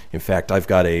it. In fact, I've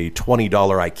got a $20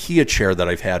 IKEA chair that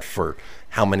I've had for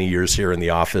how many years here in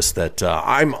the office that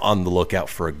I'm on the lookout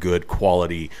for a good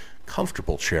quality,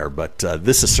 comfortable chair, but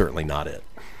this is certainly not it.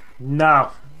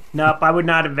 Nope, I would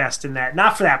not invest in that.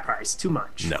 Not for that price. Too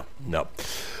much. No.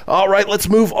 All right, let's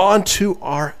move on to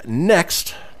our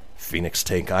next Fenix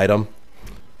Tank item.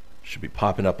 Should be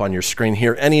popping up on your screen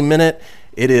here any minute.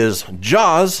 It is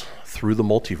Jaws Through the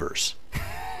Multiverse.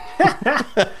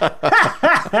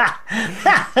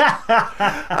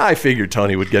 I figured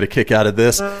Tony would get a kick out of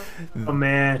this. Oh,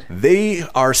 man. They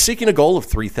are seeking a goal of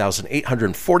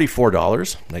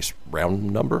 $3,844. Nice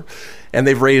round number. And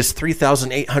they've raised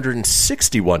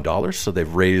 $3,861. So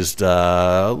they've raised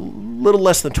a little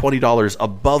less than $20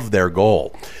 above their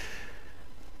goal.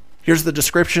 Here's the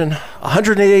description.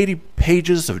 180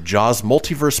 pages of Jaws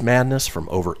multiverse madness from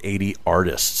over 80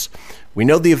 artists. We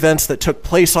know the events that took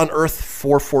place on Earth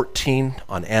 414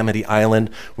 on Amity Island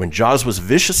when Jaws was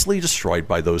viciously destroyed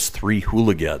by those 3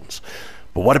 hooligans.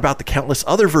 But what about the countless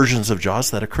other versions of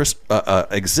Jaws that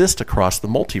exist across the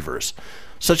multiverse?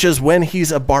 Such as when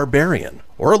he's a barbarian,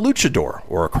 or a luchador,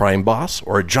 or a crime boss,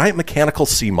 or a giant mechanical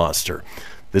sea monster.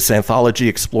 This anthology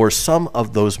explores some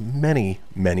of those many,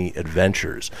 many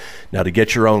adventures. Now, to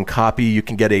get your own copy, you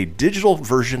can get a digital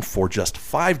version for just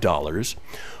 $5,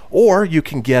 or you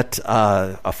can get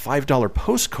a $5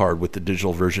 postcard with the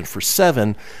digital version for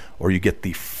 $7, or you get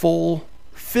the full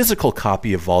physical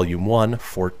copy of Volume 1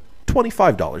 for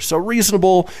 $25. So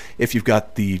reasonable if you've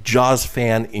got the Jaws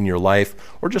fan in your life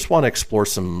or just want to explore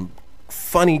some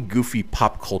funny, goofy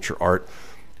pop culture art.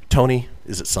 Tony,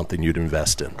 is it something you'd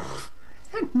invest in?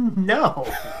 No.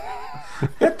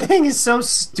 That thing is so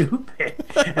stupid.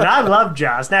 And I love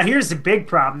Jaws. Now, here's the big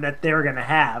problem that they're going to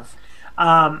have.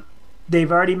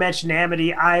 They've already mentioned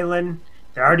Amity Island.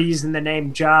 They're already using the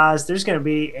name Jaws. There's going to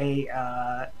be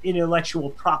a intellectual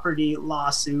property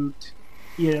lawsuit.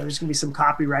 You know, there's going to be some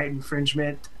copyright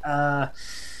infringement.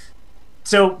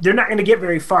 So they're not going to get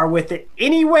very far with it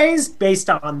anyways based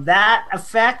on that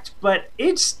effect, but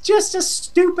it's just a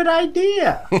stupid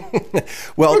idea.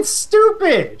 Well, it's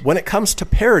stupid. When it comes to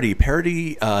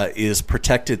parody is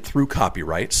protected through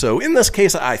copyright. So in this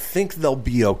case, I think they'll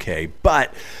be okay.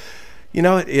 But, you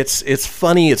know, it's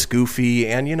funny, it's goofy,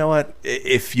 and you know what?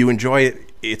 If you enjoy it,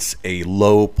 it's a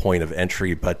low point of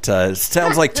entry, but it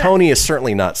sounds like Tony is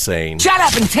certainly not saying... Shut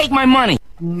up and take my money!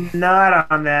 Not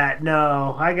on that,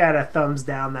 no. I got a thumbs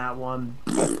down that one.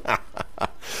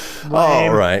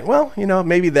 All right. Well, you know,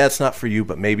 maybe that's not for you,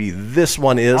 but maybe this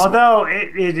one is. Although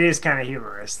it is kind of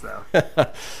humorous, though.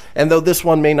 And though this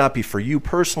one may not be for you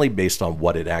personally based on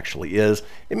what it actually is,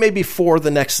 it may be for the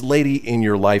next lady in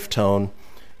your life, Tone.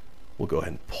 We'll go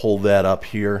ahead and pull that up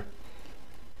here.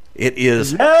 It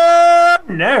is...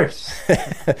 Nurse.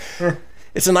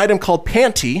 It's an item called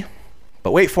Panty,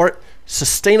 but wait for it,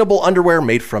 sustainable underwear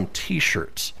made from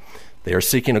T-shirts. They are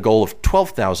seeking a goal of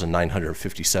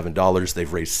 $12,957.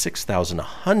 They've raised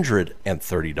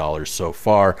 $6,130 so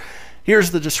far.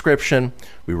 Here's the description.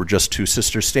 We were just 2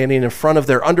 sisters standing in front of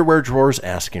their underwear drawers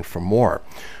asking for more.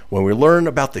 When we learned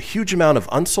about the huge amount of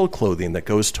unsold clothing that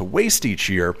goes to waste each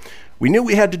year, we knew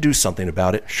we had to do something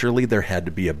about it. Surely there had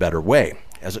to be a better way.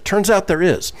 As it turns out, there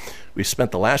is. We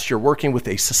spent the last year working with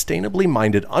a sustainably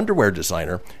minded underwear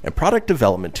designer and product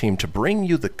development team to bring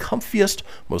you the comfiest,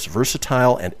 most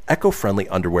versatile, and eco-friendly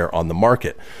underwear on the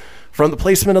market. From the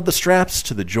placement of the straps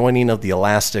to the joining of the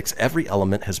elastics, every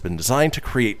element has been designed to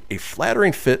create a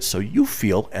flattering fit so you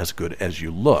feel as good as you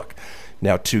look.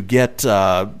 Now, to get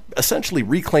essentially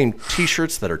reclaimed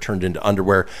T-shirts that are turned into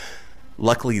underwear,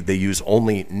 luckily they use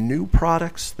only new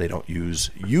products. They don't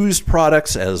use used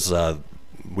products as...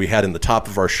 we had in the top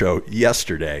of our show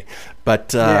yesterday.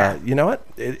 But you know what?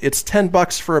 It's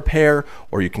 $10 for a pair,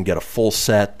 or you can get a full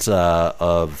set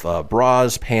of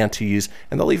bras, panties,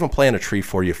 and they'll even plant a tree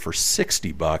for you for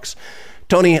 $60.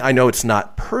 Tony, I know it's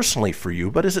not personally for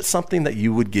you, but is it something that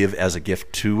you would give as a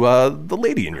gift to the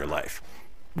lady in your life?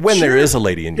 When there is a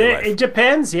lady in your life. It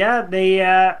depends, yeah.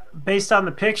 They based on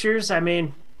the pictures, I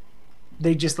mean,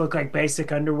 they just look like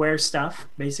basic underwear stuff,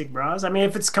 basic bras. I mean,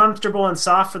 if it's comfortable and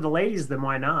soft for the ladies, then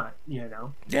why not? You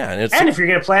know. Yeah, and if you're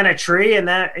gonna plant a tree and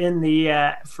that in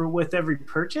the with every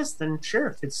purchase, then sure.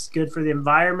 If it's good for the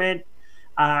environment,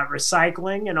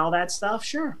 recycling and all that stuff,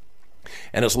 sure.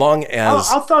 And as long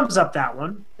as I'll thumbs up that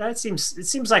one. It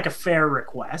seems like a fair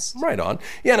request. Right on.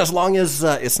 Yeah, and as long as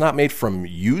it's not made from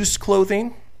used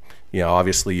clothing, you know,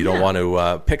 obviously you don't want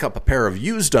to pick up a pair of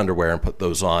used underwear and put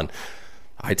those on.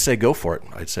 I'd say go for it.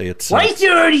 I'd say it's... Why is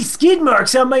there already skid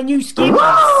marks on my new skid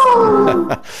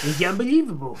marks? It's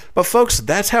unbelievable. But folks,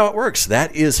 that's how it works.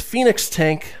 That is Fenix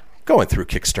Tank going through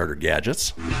Kickstarter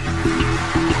gadgets.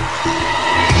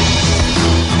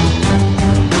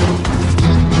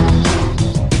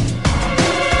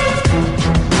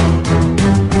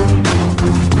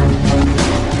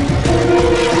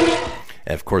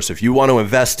 And of course, if you want to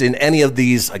invest in any of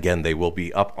these, again, they will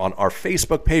be up on our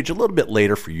Facebook page a little bit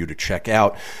later for you to check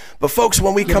out. But folks,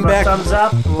 when we come back... a thumbs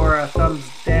up or a thumbs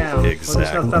down. Exactly.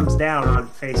 Well, there's no thumbs down on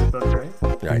Facebook,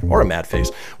 right? Right, or a mad face.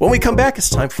 When we come back, it's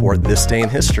time for This Day in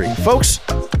History. Folks,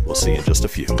 we'll see you in just a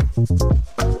few.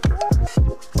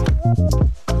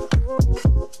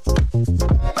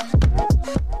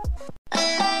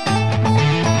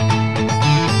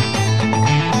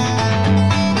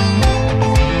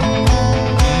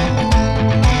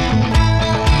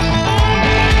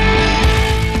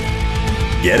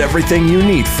 Get Get everything you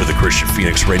need for the Christian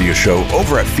Phoenix Radio Show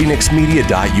over at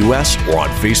phoenixmedia.us or on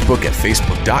Facebook at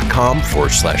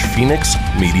facebook.com/Phoenix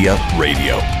Media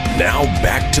Radio. Now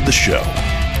back to the show.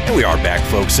 And we are back,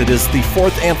 folks. It is the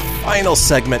fourth and final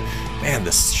segment. Man,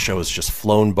 this show has just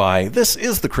flown by. This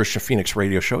is the Christian Phoenix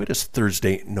Radio Show. It is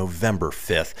Thursday, November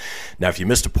 5th. Now, if you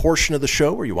missed a portion of the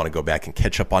show or you want to go back and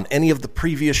catch up on any of the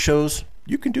previous shows,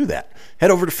 you can do that.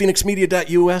 Head over to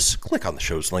phoenixmedia.us, click on the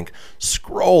show's link,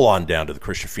 scroll on down to the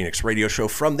Christian Phoenix Radio Show.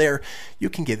 From there, you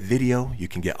can get video, you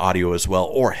can get audio as well,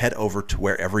 or head over to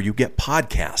wherever you get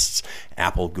podcasts.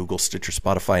 Apple, Google, Stitcher,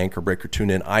 Spotify, Anchor Breaker,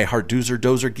 TuneIn, iHeart, Doozer,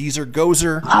 Dozer, Geezer,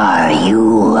 Gozer. Are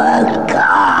you a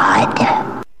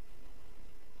god?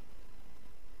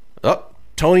 Oh,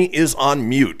 Tony is on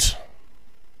mute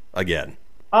again.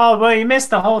 Oh, well, you missed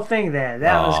the whole thing there.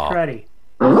 That was cruddy.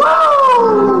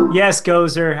 Yes,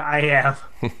 Gozer, I am.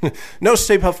 No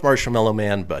Stay Puft Marshmallow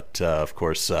Man, but of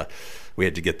course, we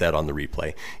had to get that on the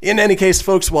replay. In any case,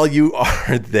 folks, while you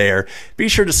are there, be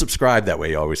sure to subscribe. That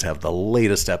way you always have the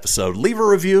latest episode. Leave a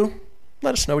review.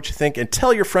 Let us know what you think. And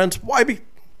tell your friends why because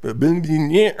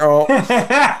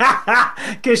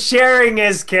sharing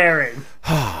is caring.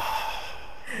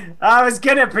 I was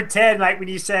going to pretend like when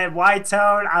you said why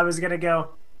tone, I was going to go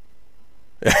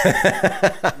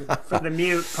for the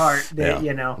mute part that,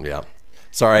 you know. Yeah.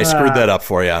 Sorry, I screwed that up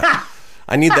for you.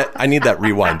 I need that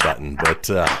rewind button, but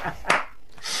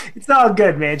it's all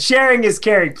good, man. Sharing is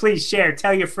caring. Please share.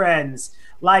 Tell your friends.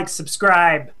 Like,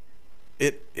 subscribe.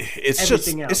 It's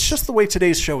just the way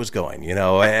today's show is going, you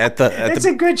know. It's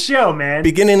a good show, man.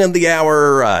 Beginning of the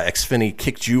hour, Xfinity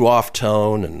kicked you off,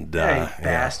 Tone, and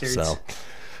bastards.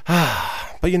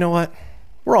 But you know what?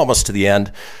 We're almost to the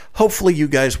end. Hopefully you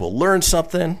guys will learn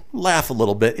something, laugh a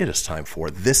little bit. It is time for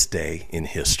This Day in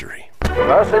History.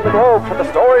 Traversing the globe for the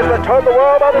stories that turn the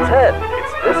world on its head.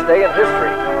 It's This Day in History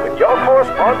with your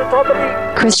correspondent on the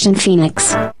beat, Christian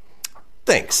Phoenix.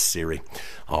 Thanks, Siri.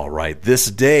 All right,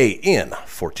 this day in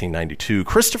 1492,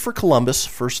 Christopher Columbus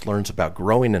first learns about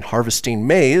growing and harvesting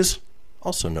maize,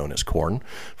 also known as corn,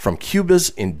 from Cuba's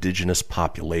indigenous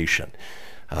population.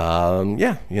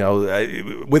 With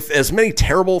as many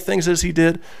terrible things as he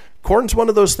did, corn's one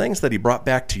of those things that he brought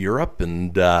back to Europe,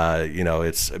 and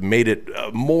it's made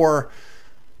it more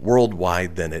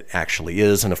worldwide than it actually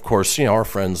is. And of course, our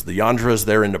friends the Yandras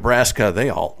there in Nebraska,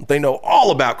 they know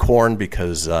all about corn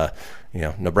because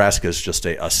Nebraska is just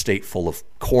a state full of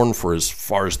corn for as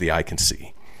far as the eye can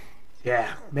see.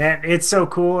 Yeah, man, it's so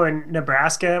cool. In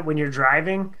Nebraska, when you're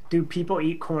driving, do people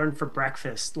eat corn for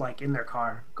breakfast, like in their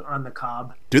car on the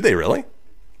cob? Do they really?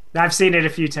 I've seen it a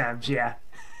few times, yeah.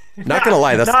 Not going to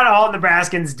lie. Not all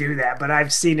Nebraskans do that, but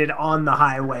I've seen it on the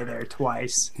highway there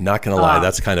twice. Not going to lie.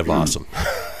 That's kind of awesome.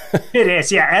 It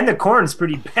is, yeah. And the corn's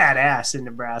pretty badass in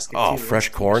Nebraska, too. It's Fresh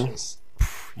corn? delicious.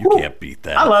 You can't beat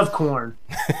that. I love corn.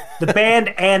 The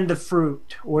band and the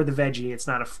fruit, or the veggie. It's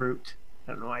not a fruit.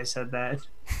 I don't know why I said that.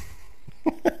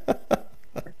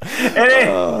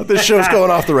 This show's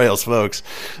going off the rails, folks.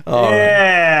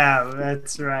 Yeah,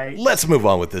 that's right. Let's move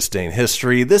on with this day in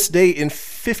history. This day in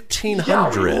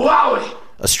 1500,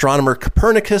 astronomer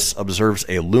Copernicus observes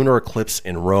a lunar eclipse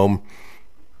in Rome.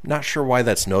 Not sure why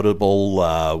that's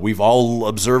notable. We've all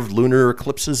observed lunar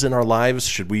eclipses in our lives.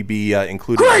 Should we be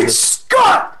included? Great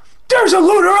Scott! There's a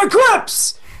lunar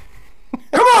eclipse!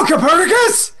 Come on,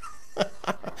 Copernicus!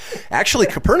 Actually,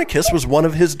 Copernicus was one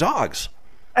of his dogs.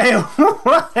 It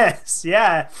was,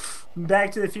 yeah.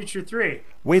 Back to the Future 3.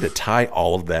 Way to tie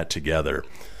all of that together.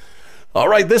 All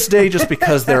right, this day, just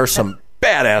because there are some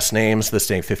badass names, this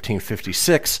day in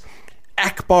 1556,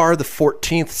 Akbar the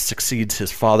 14th succeeds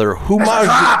his father,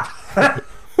 Humayun.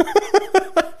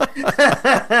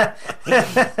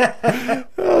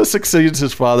 Succeeds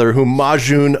his father,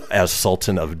 Humayun, as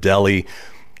Sultan of Delhi.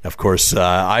 Of course,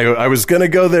 I was going to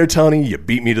go there, Tony. You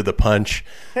beat me to the punch.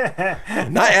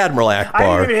 Not Admiral Akbar.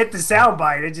 I didn't even hit the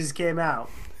soundbite. It just came out.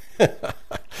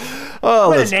 Oh,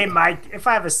 I'm going to name Mike, if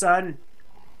I have a son,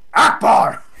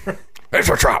 Akbar. It's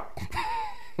a trap.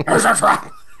 It's a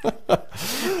trap.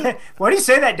 Why do you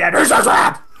say that, Dad? It's a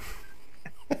trap.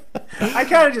 I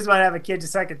kind of just want to have a kid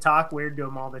just so I can talk weird to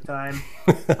him all the time.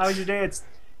 How was your day?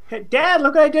 Hey, Dad,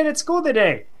 look what I did at school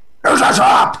today. It's a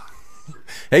trap.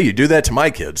 Hey, you do that to my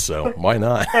kids, so why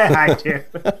not? I do.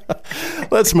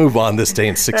 Let's move on. This day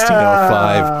in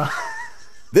 1605.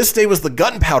 This day was the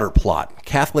gunpowder plot.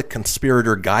 Catholic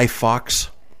conspirator Guy Fawkes.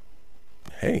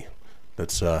 Hey,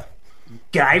 that's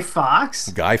Guy Fawkes?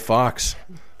 Guy Fawkes.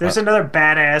 There's another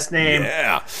badass name.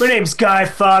 Yeah. My name's Guy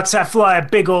Fawkes. I fly a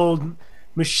big old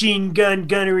machine gun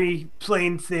gunnery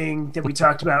plane thing that we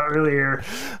talked about earlier.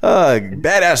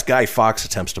 Badass Guy Fawkes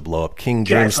attempts to blow up King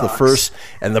James I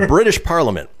and the British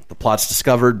Parliament. The plot's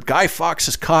discovered. Guy Fawkes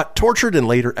is caught, tortured, and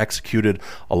later executed,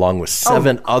 along with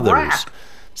 7 others.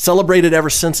 Celebrated ever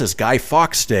since as Guy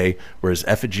Fawkes Day, where his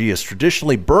effigy is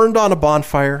traditionally burned on a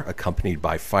bonfire, accompanied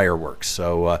by fireworks.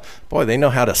 So, boy, they know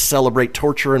how to celebrate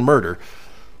torture and murder.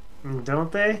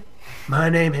 Don't they? My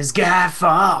name is Guy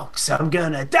Fawkes. I'm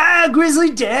gonna die a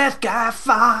grisly death, Guy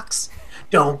Fawkes.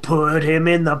 Don't put him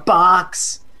in the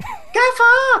box. Guy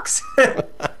Fawkes!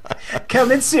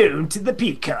 Coming soon to the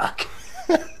Peacock.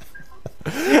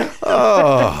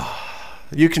 Oh,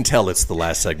 you can tell it's the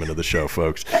last segment of the show,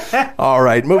 folks. All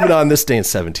right, moving on. This day in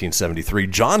 1773,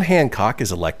 John Hancock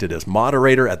is elected as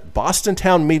moderator at the Boston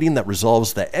town meeting that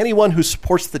resolves that anyone who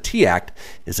supports the Tea Act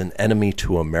is an enemy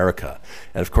to America.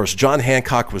 And, of course, John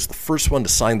Hancock was the first one to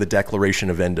sign the Declaration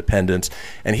of Independence,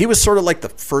 and he was sort of like the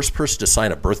first person to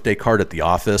sign a birthday card at the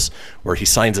office, where he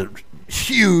signs it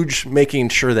huge, making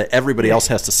sure that everybody else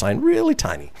has to sign really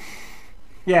tiny.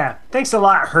 Yeah, thanks a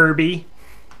lot, Herbie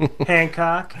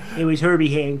Hancock. It was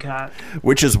Herbie Hancock.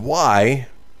 Which is why,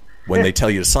 when they tell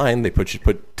you to sign, they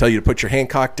tell you to put your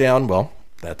Hancock down. Well,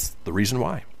 that's the reason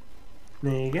why.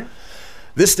 There you go.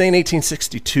 This day in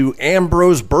 1862,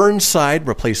 Ambrose Burnside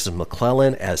replaces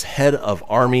McClellan as head of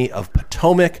Army of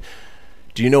Potomac.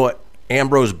 Do you know what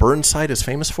Ambrose Burnside is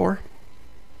famous for?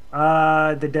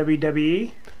 The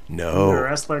WWE? No. A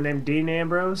wrestler named Dean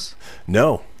Ambrose?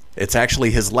 No. It's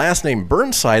actually his last name,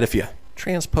 Burnside, if you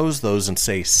transpose those and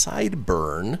say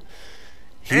sideburn.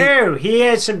 He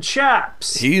had some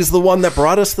chops. He's the one that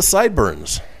brought us the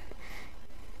sideburns.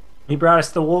 He brought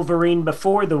us the Wolverine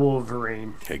before the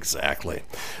Wolverine. Exactly.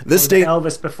 The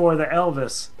Elvis before the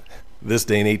Elvis. This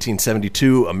day in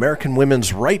 1872, American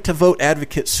women's right to vote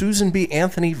advocate Susan B.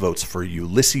 Anthony votes for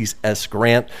Ulysses S.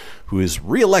 Grant, who is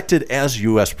reelected as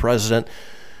U.S. president.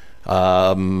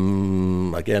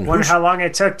 Again, wonder how long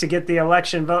it took to get the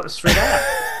election votes for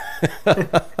that.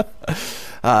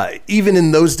 Even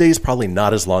in those days, probably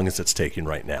not as long as it's taking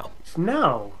right now.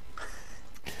 No.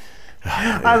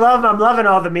 I'm loving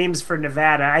all the memes for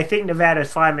Nevada. I think Nevada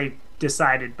finally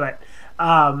decided, but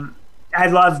I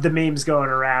love the memes going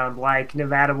around. Like,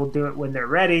 Nevada will do it when they're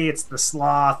ready. It's the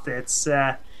sloth. It's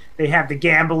they have the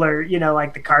gambler,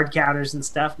 like the card counters and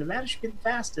stuff. Nevada should be the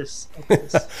fastest at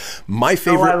this. My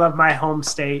favorite. I love my home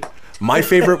state. My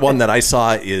favorite one that I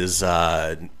saw is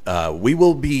we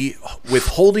will be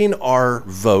withholding our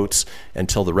votes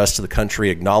until the rest of the country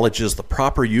acknowledges the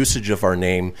proper usage of our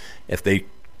name. If they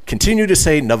continue to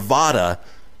say Nevada,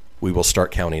 we will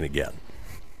start counting again.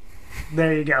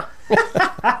 There you go.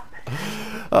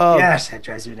 Yes, that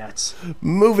drives me nuts.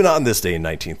 Moving on, this day in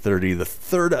 1930, the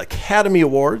third Academy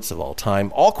Awards of all time,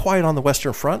 All Quiet on the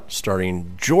Western Front,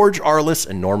 starring George Arliss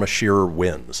and Norma Shearer,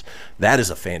 wins. That is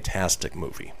a fantastic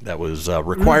movie. That was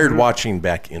required watching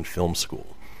back in film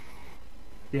school.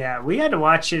 Yeah, we had to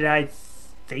watch it, I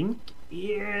think,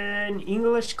 in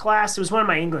English class. It was one of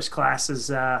my English classes.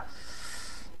 I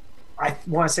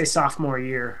want to say sophomore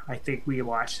year. I think we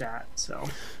watched that. So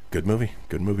good movie.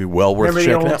 Well worth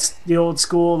checking out. The old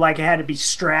school, like, it had to be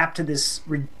strapped to this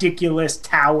ridiculous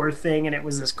tower thing, and it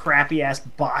was this crappy ass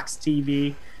box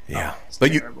TV. Yeah,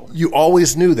 but you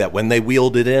always knew that when they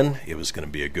wheeled it in, it was going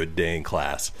to be a good day in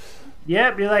class.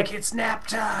 Yep, you're like, it's nap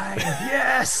time.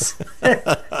 Yes.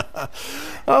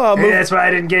 That's why I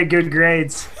didn't get good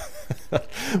grades.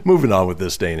 Moving on with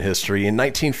this day in history. In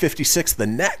 1956, the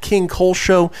Nat King Cole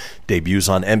Show debuts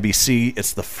on NBC.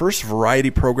 It's the first variety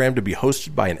program to be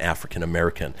hosted by an African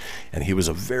American, and he was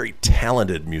a very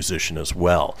talented musician as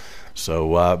well.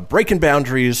 So breaking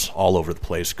boundaries all over the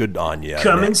place. Good on you.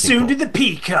 Coming soon to the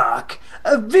Peacock,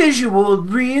 a visual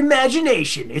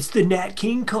reimagination. It's the Nat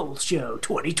King Cole Show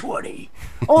 2020,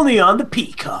 only on the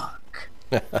Peacock.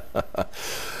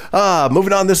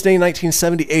 Moving on, this day in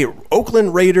 1978,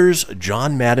 Oakland Raiders'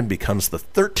 John Madden becomes the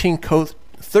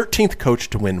 13th coach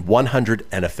to win 100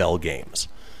 NFL games.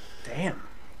 Damn.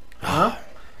 Huh?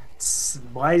 That's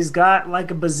why he's got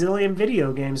like a bazillion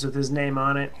video games with his name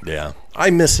on it. Yeah. I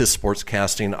miss his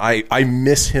sportscasting. I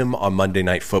miss him on Monday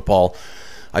Night Football.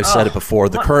 I've said it before.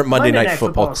 The current Monday Night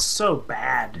Football is so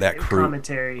bad. That crew,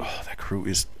 commentary. Oh, that crew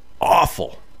is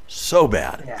awful. So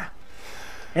bad. Yeah.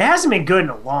 It hasn't been good in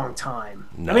a long time.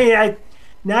 No. I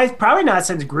mean, probably not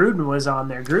since Gruden was on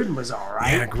there. Gruden was all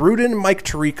right. Yeah, Gruden and Mike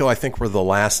Tirico, I think, were the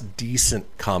last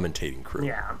decent commentating crew.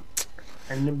 Yeah.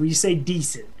 And we say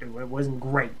decent. It wasn't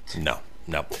great. No.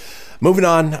 Moving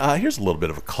on, here's a little bit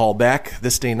of a callback.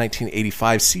 This day in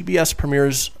 1985, CBS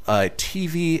premieres a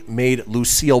TV-made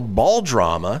Lucille Ball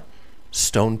drama,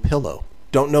 Stone Pillow.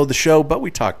 don't know the show, but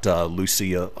we talked to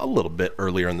Lucy a little bit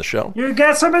earlier in the show. You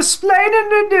got some explaining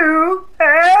to do.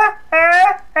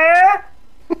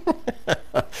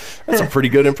 That's a pretty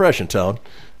good impression, Tone.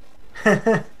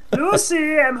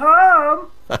 Lucy, I'm home.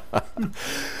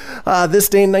 This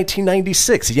day in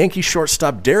 1996, Yankee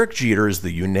shortstop Derek Jeter is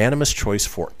the unanimous choice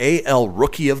for AL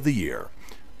Rookie of the Year,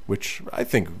 which I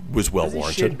think was well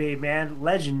warranted. He should be, man.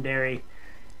 Legendary.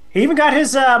 He even got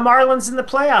his Marlins in the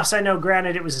playoffs. I know,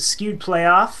 granted, it was a skewed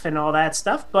playoff and all that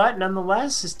stuff, but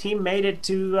nonetheless, his team made it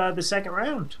to the second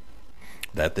round.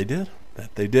 That they did.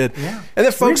 Yeah. And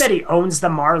then, folks, weird that he owns the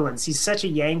Marlins. He's such a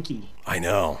Yankee. I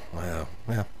know. Well,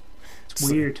 it's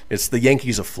weird. It's the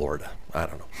Yankees of Florida. I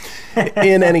don't know.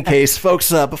 In any case,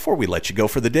 folks, before we let you go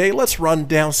for the day, let's run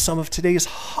down some of today's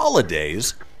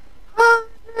holidays.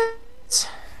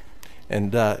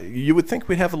 And you would think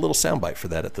we'd have a little soundbite for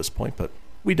that at this point, but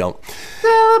we don't.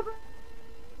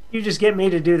 You just get me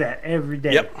to do that every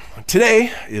day. Yep.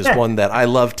 Today is one that I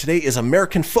love. Today is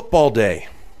American Football Day.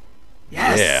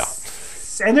 Yes.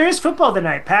 Yeah. And there is football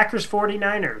tonight. Packers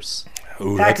 49ers.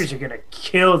 Ooh, Packers are going to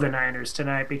kill the Niners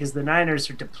tonight because the Niners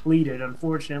are depleted,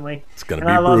 unfortunately. It's going to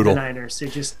be brutal. I love brutal. the Niners.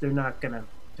 They're not going to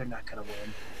win.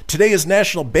 Today is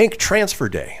National Bank Transfer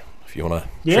Day. If you want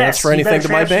to transfer anything to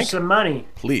my bank, some money,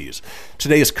 please.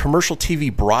 Today is Commercial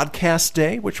TV Broadcast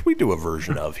Day, which we do a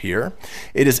version of here.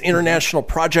 It is International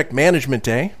Project Management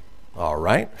Day. All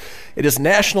right. It is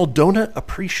National Donut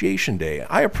Appreciation Day.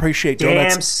 I appreciate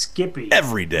donuts Skippy.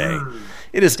 every day.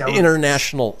 It is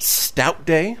International Stout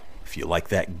Day, if you like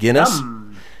that Guinness.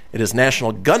 It is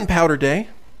National Gunpowder Day.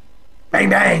 Bang,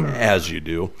 bang. As you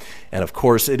do. And, of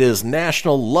course, it is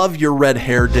National Love Your Red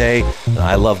Hair Day. And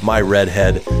I love my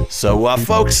redhead. So,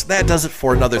 folks, that does it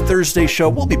for another Thursday show.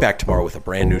 We'll be back tomorrow with a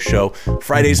brand new show.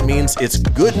 Fridays means it's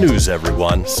good news,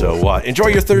 everyone. So enjoy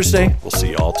your Thursday. We'll see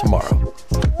you all tomorrow.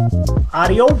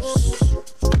 Adios.